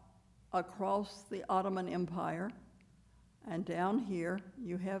out across the Ottoman Empire, and down here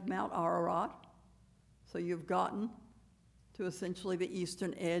you have Mount Ararat. So you've gotten to essentially the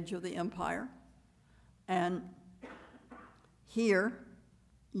eastern edge of the empire. And here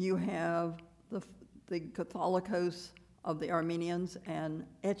you have the Catholicos of the Armenians and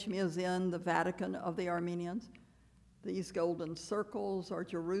Echmiadzin, the Vatican of the Armenians. These golden circles are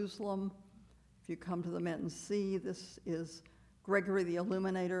Jerusalem. If you come to the Meton Sea, this is Gregory the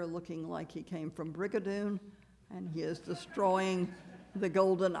Illuminator, looking like he came from Brigadoon, and he is destroying the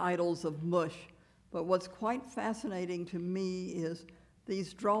golden idols of Mush. But what's quite fascinating to me is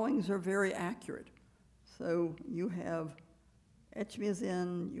these drawings are very accurate. So you have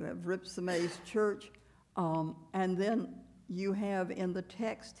Echmiadzin, you have Ripsame's church, and then you have in the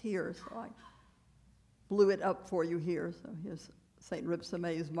text here, so I blew it up for you here. So here's St.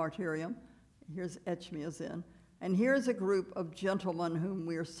 Ripsame's martyrium. Here's Echmiadzin. And here's a group of gentlemen whom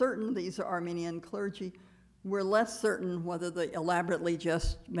we are certain these are Armenian clergy. We're less certain whether the elaborately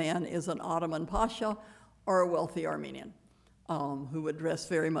dressed man is an Ottoman pasha or a wealthy Armenian. who would dress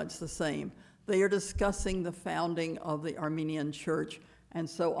very much the same. They are discussing the founding of the Armenian church. And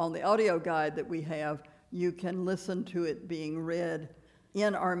so on the audio guide that we have, you can listen to it being read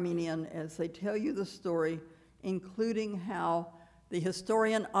in Armenian as they tell you the story, including how the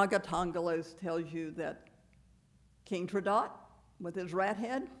historian Agatangelos tells you that King Tridot, with his rat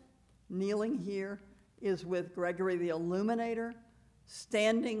head, kneeling here, is with Gregory the Illuminator,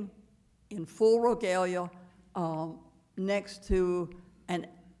 standing in full regalia next to an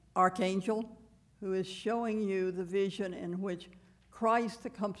archangel who is showing you the vision in which Christ,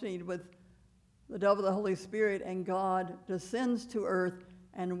 accompanied with the dove of the Holy Spirit and God, descends to earth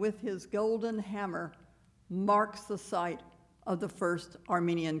and with his golden hammer marks the site of the first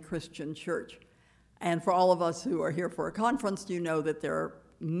Armenian Christian church. And for all of us who are here for a conference, you know that there are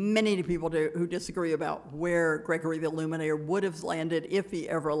many people who disagree about where Gregory the Illuminator would have landed if he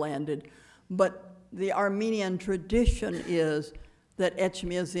ever landed. But the Armenian tradition is that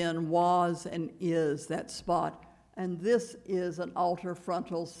Etchmiadzin was and is that spot. And this is an altar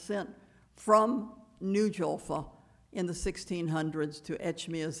frontal sent from New Julfa in the 1600s to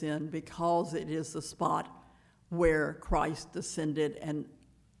Etchmiadzin because it is the spot where Christ descended and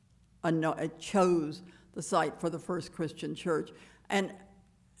chose the site for the first Christian church. And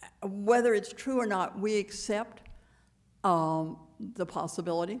whether it's true or not, we accept the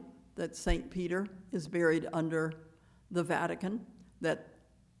possibility that St. Peter is buried under the Vatican, that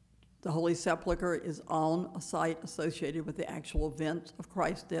the Holy Sepulchre is on a site associated with the actual event of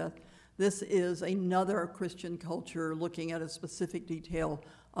Christ's death. This is another Christian culture looking at a specific detail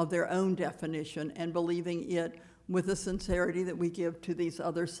of their own definition and believing it with the sincerity that we give to these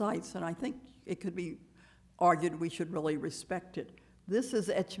other sites. And I think it could be argued we should really respect it. This is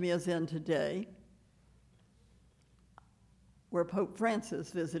Etchmiadzin today, where Pope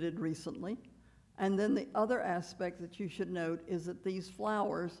Francis visited recently. And then the other aspect that you should note is that these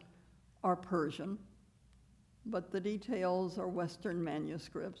flowers are Persian, but the details are Western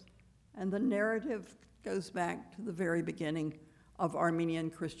manuscripts. And the narrative goes back to the very beginning of Armenian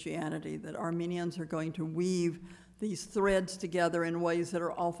Christianity, that Armenians are going to weave these threads together in ways that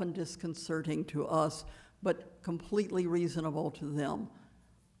are often disconcerting to us, but completely reasonable to them.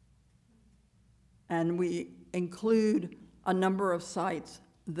 And we include a number of sites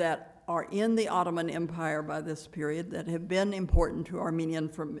that are in the Ottoman Empire by this period that have been important to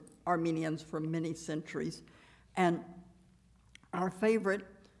Armenians for many centuries. And our favorite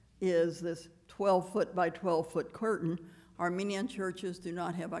is this 12-foot by 12-foot curtain. Armenian churches do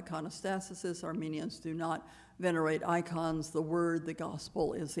not have iconostasis. Armenians do not venerate icons. The word, the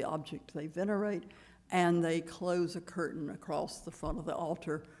gospel, is the object they venerate, and they close a curtain across the front of the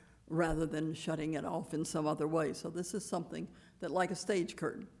altar rather than shutting it off in some other way. So this is something that, like a stage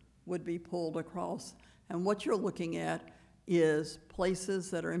curtain, would be pulled across. And what you're looking at is places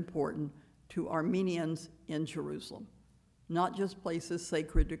that are important to Armenians in Jerusalem. Not just places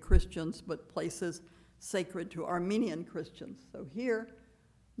sacred to Christians, but places sacred to Armenian Christians. So here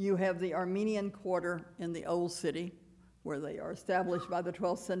you have the Armenian quarter in the Old City, where they are established by the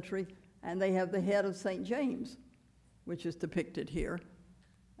 12th century, and they have the head of St. James, which is depicted here.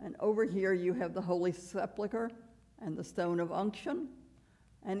 And over here you have the Holy Sepulchre and the Stone of Unction.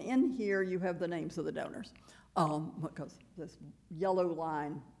 And in here you have the names of the donors, because this yellow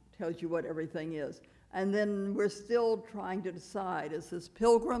line tells you what everything is. And then we're still trying to decide, is this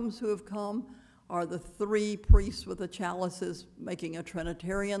pilgrims who have come? Are the three priests with the chalices making a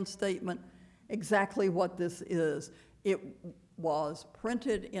Trinitarian statement? Exactly what this is. It was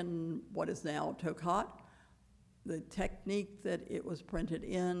printed in what is now Tokat. The technique that it was printed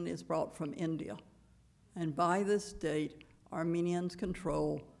in is brought from India. And by this date, Armenians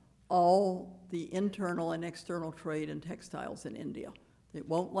control all the internal and external trade in textiles in India. It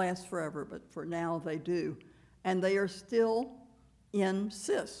won't last forever, but for now they do. And they are still in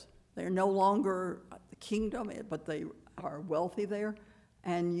Cis. They're no longer the kingdom, but they are wealthy there.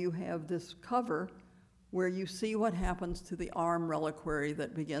 And you have this cover where you see what happens to the arm reliquary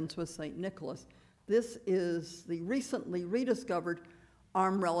that begins with St. Nicholas. This is the recently rediscovered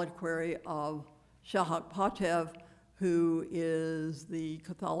arm reliquary of Shahak Patev, who is the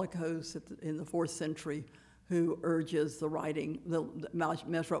Catholicos in the 4th century who urges the writing, the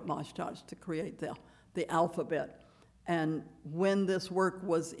Mesrop Mashtaj, to create the alphabet. And when this work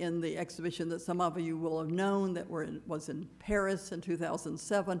was in the exhibition that some of you will have known that was in Paris in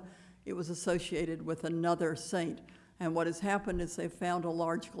 2007, it was associated with another saint. And what has happened is they found a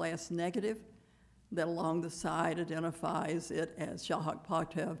large glass negative that along the side identifies it as Shahak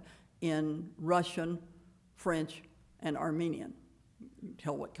Patev in Russian, French, and Armenian. You can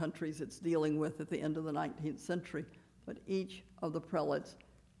tell what countries it's dealing with at the end of the 19th century. but each of the prelates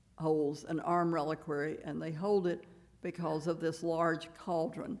holds an arm reliquary, and they hold it because of this large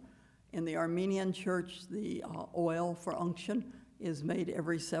cauldron. In the Armenian church, the oil for unction is made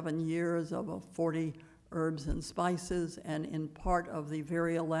every 7 years of 40 herbs and spices, and in part of the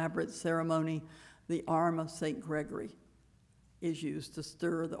very elaborate ceremony, the arm of St. Gregory is used to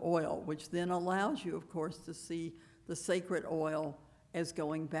stir the oil, which then allows you, of course, to see the sacred oil as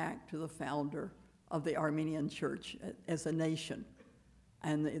going back to the founder of the Armenian church as a nation.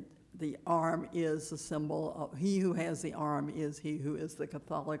 And the arm is a symbol of, he who has the arm is he who is the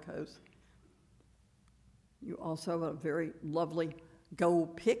Catholicos. You also have a very lovely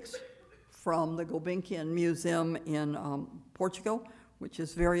gold pyx from the Gulbenkian Museum in Portugal, which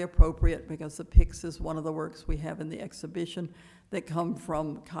is very appropriate because the pyx is one of the works we have in the exhibition that come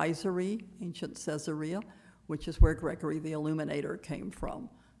from Kayseri, ancient Caesarea, which is where Gregory the Illuminator came from.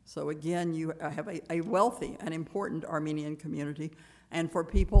 So again, you have a wealthy and important Armenian community. And for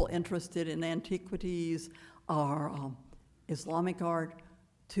people interested in antiquities or Islamic art,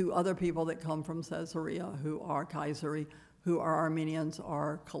 two other people that come from Caesarea who are Kayseri, who are Armenians,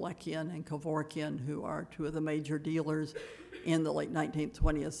 are Kalekian and Kevorkian, who are two of the major dealers in the late 19th,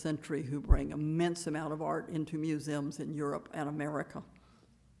 20th century who bring immense amount of art into museums in Europe and America.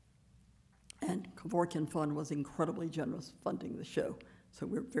 And Kevorkian Fund was incredibly generous funding the show, so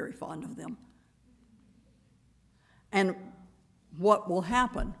we're very fond of them. And what will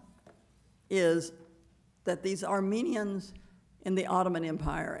happen is that these Armenians in the Ottoman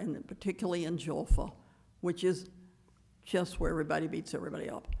Empire, and particularly in Julfa, which is just where everybody beats everybody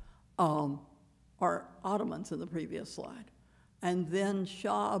up, are Ottomans in the previous slide. And then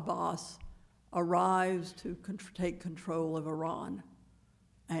Shah Abbas arrives to take control of Iran,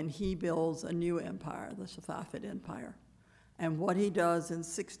 and he builds a new empire, the Safavid Empire. And what he does in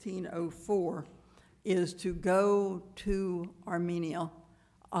 1604 is to go to Armenia,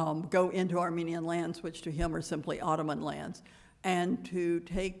 go into Armenian lands, which to him are simply Ottoman lands, and to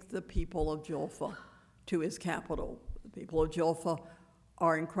take the people of Julfa to his capital. The people of Julfa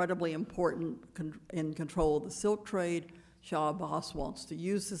are incredibly important in control of the silk trade. Shah Abbas wants to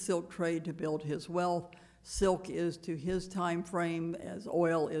use the silk trade to build his wealth. Silk is to his time frame as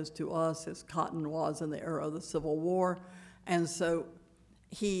oil is to us, as cotton was in the era of the Civil War. And so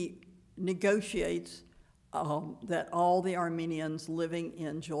he negotiates that all the Armenians living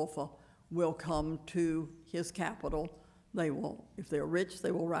in Julfa will come to his capital. They will, if they're rich,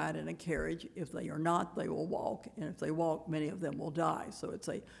 they will ride in a carriage. If they are not, they will walk. And if they walk, many of them will die. So it's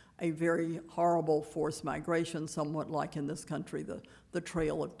a very horrible forced migration, somewhat like in this country, the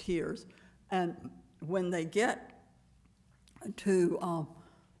Trail of Tears. And when they get to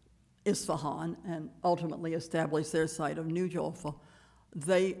Isfahan and ultimately establish their site of New Julfa,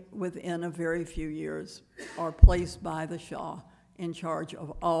 they, within a very few years, are placed by the Shah in charge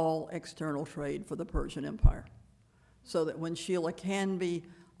of all external trade for the Persian Empire. So that when Sheila Canby,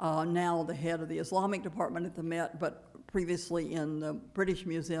 now the head of the Islamic department at the Met, but previously in the British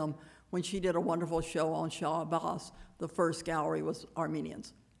Museum, when she did a wonderful show on Shah Abbas, the first gallery was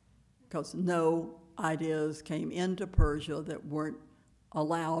Armenians, because no ideas came into Persia that weren't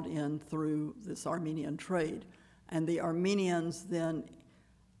allowed in through this Armenian trade. And the Armenians then,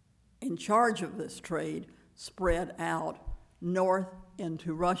 in charge of this trade, spread out north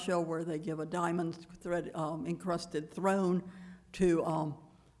into Russia, where they give a diamond thread encrusted throne to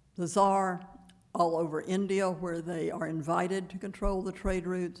the Tsar, all over India, where they are invited to control the trade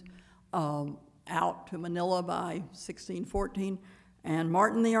routes, out to Manila by 1614. And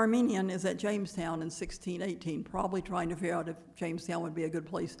Martin the Armenian is at Jamestown in 1618, probably trying to figure out if Jamestown would be a good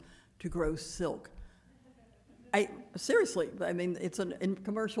place to grow silk. Seriously, I mean, it's a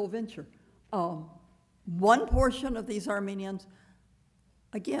commercial venture. One portion of these Armenians,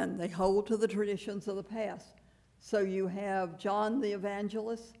 again, they hold to the traditions of the past. So you have John the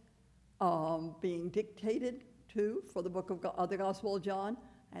Evangelist being dictated to for the book of the Gospel of John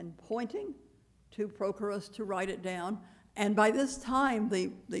and pointing to Prochorus to write it down. And by this time,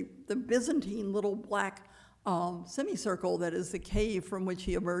 the Byzantine little black semicircle that is the cave from which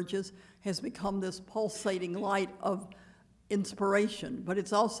he emerges has become this pulsating light of inspiration, but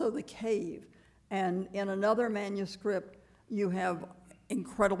it's also the cave. And in another manuscript, you have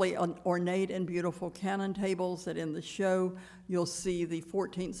incredibly ornate and beautiful canon tables that in the show, you'll see the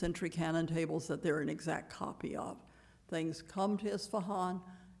 14th century canon tables that they're an exact copy of. Things come to Isfahan,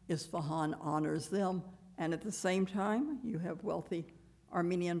 Isfahan honors them, and at the same time, you have wealthy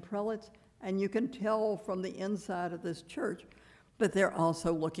Armenian prelates, and you can tell from the inside of this church that they're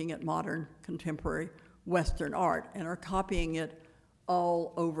also looking at modern, contemporary Western art and are copying it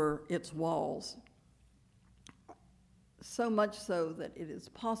all over its walls. so much so that it is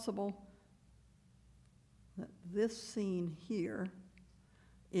possible that this scene here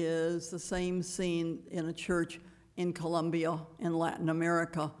is the same scene in a church in Colombia in Latin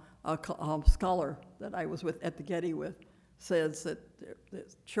America. A scholar that I was with at the Getty with says that the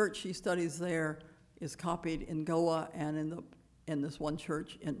church she studies there is copied in Goa and in this one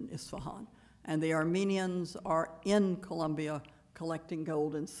church in Isfahan. And the Armenians are in Colombia collecting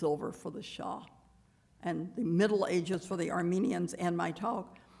gold and silver for the Shah. And the Middle Ages for the Armenians and my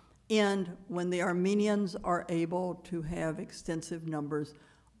talk end when the Armenians are able to have extensive numbers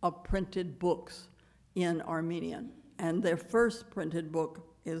of printed books in Armenian. And their first printed book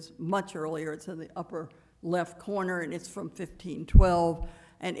is much earlier. It's in the upper left corner, and it's from 1512.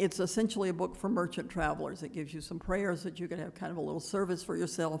 And it's essentially a book for merchant travelers. It gives you some prayers that you could have kind of a little service for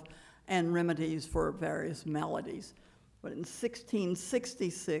yourself and remedies for various maladies. But in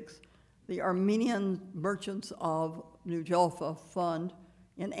 1666, the Armenian merchants of New Jaffa fund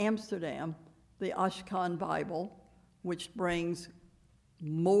in Amsterdam the Ashkan Bible, which brings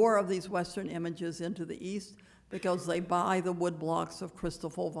more of these Western images into the East because they buy the wood blocks of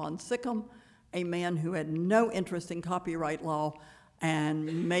Christoffel von Sichem, a man who had no interest in copyright law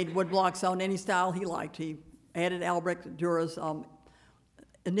and made wood blocks on any style he liked. He added Albrecht Dürer's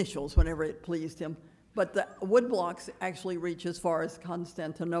initials whenever it pleased him. But the wood blocks actually reach as far as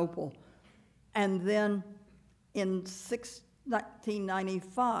Constantinople. And then in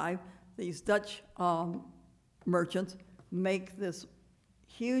 1995, these Dutch merchants make this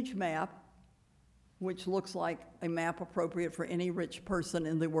huge map, which looks like a map appropriate for any rich person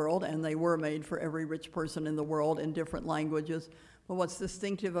in the world, and they were made for every rich person in the world in different languages. But what's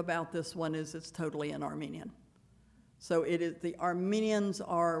distinctive about this one is it's totally in Armenian. So it is, the Armenians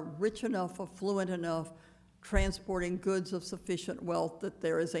are rich enough, affluent enough, transporting goods of sufficient wealth that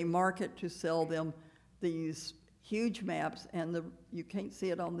there is a market to sell them these huge maps. And you can't see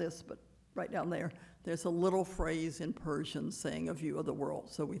it on this, but right down there, there's a little phrase in Persian saying a view of the world.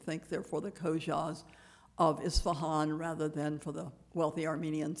 So we think they're for the Khojahs of Isfahan rather than for the wealthy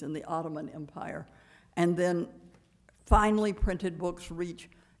Armenians in the Ottoman Empire. And then finally printed books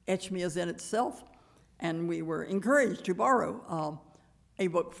reach Etchmiadzin itself, and we were encouraged to borrow a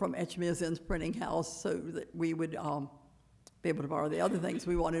book from Etchmiadzin's printing house so that we would be able to borrow the other things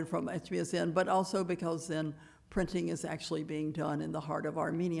we wanted from Etchmiadzin, but also because then printing is actually being done in the heart of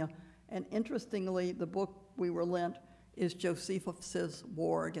Armenia. And interestingly, the book we were lent is Josephus'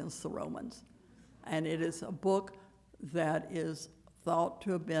 War Against the Romans. And it is a book that is thought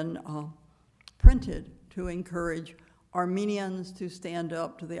to have been printed to encourage Armenians to stand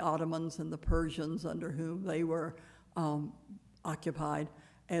up to the Ottomans and the Persians under whom they were occupied,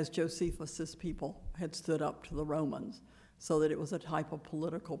 as Josephus' people had stood up to the Romans, so that it was a type of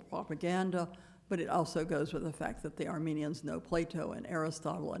political propaganda. But it also goes with the fact that the Armenians know Plato and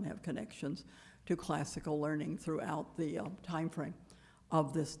Aristotle and have connections to classical learning throughout the time frame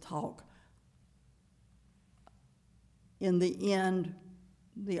of this talk. In the end,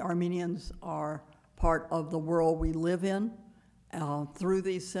 the Armenians are part of the world we live in. Through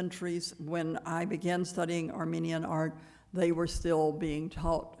these centuries, when I began studying Armenian art, they were still being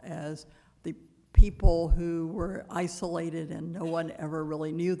taught as the people who were isolated and no one ever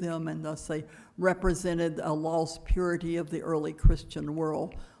really knew them, and thus they represented a lost purity of the early Christian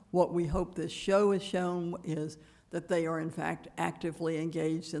world. What we hope this show has shown is that they are in fact actively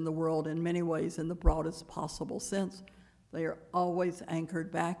engaged in the world in many ways in the broadest possible sense. They are always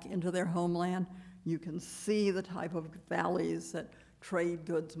anchored back into their homeland. You can see the type of valleys that trade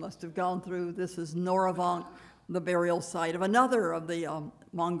goods must have gone through. This is Noravank, the burial site of another of the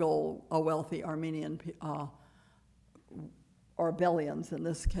Mongol wealthy Armenian Arbelians in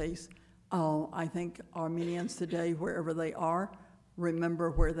this case. I think Armenians today, wherever they are,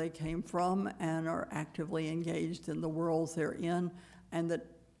 remember where they came from and are actively engaged in the worlds they're in, and that it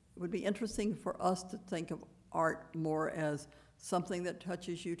would be interesting for us to think of art more as something that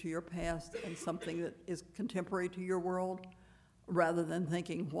touches you to your past and something that is contemporary to your world, rather than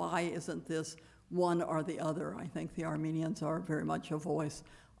thinking, why isn't this one or the other? I think the Armenians are very much a voice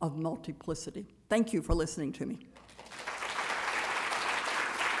of multiplicity. Thank you for listening to me.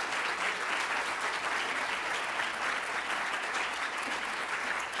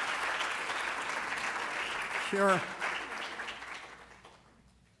 Sure.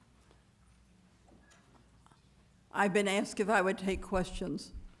 I've been asked if I would take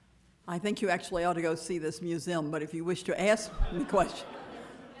questions. I think you actually ought to go see this museum, but if you wish to ask me questions,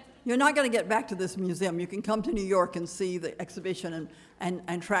 you're not going to get back to this museum. You can come to New York and see the exhibition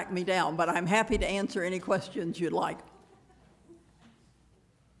and track me down, but I'm happy to answer any questions you'd like.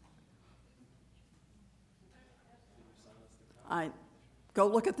 Go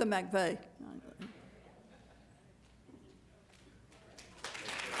look at the McVeigh.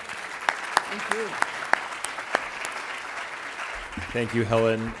 Thank you. Thank you,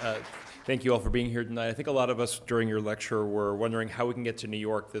 Helen. Thank you all for being here tonight. I think a lot of us during your lecture were wondering how we can get to New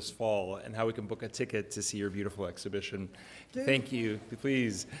York this fall and how we can book a ticket to see your beautiful exhibition. Thank you.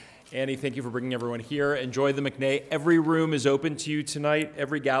 Please. Annie, thank you for bringing everyone here. Enjoy the McNay. Every room is open to you tonight.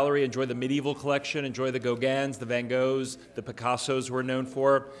 Every gallery. Enjoy the medieval collection. Enjoy the Gauguins, the Van Goghs, the Picassos we're known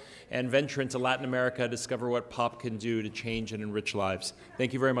for. And venture into Latin America. Discover what pop can do to change and enrich lives.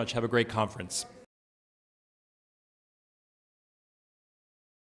 Thank you very much. Have a great conference.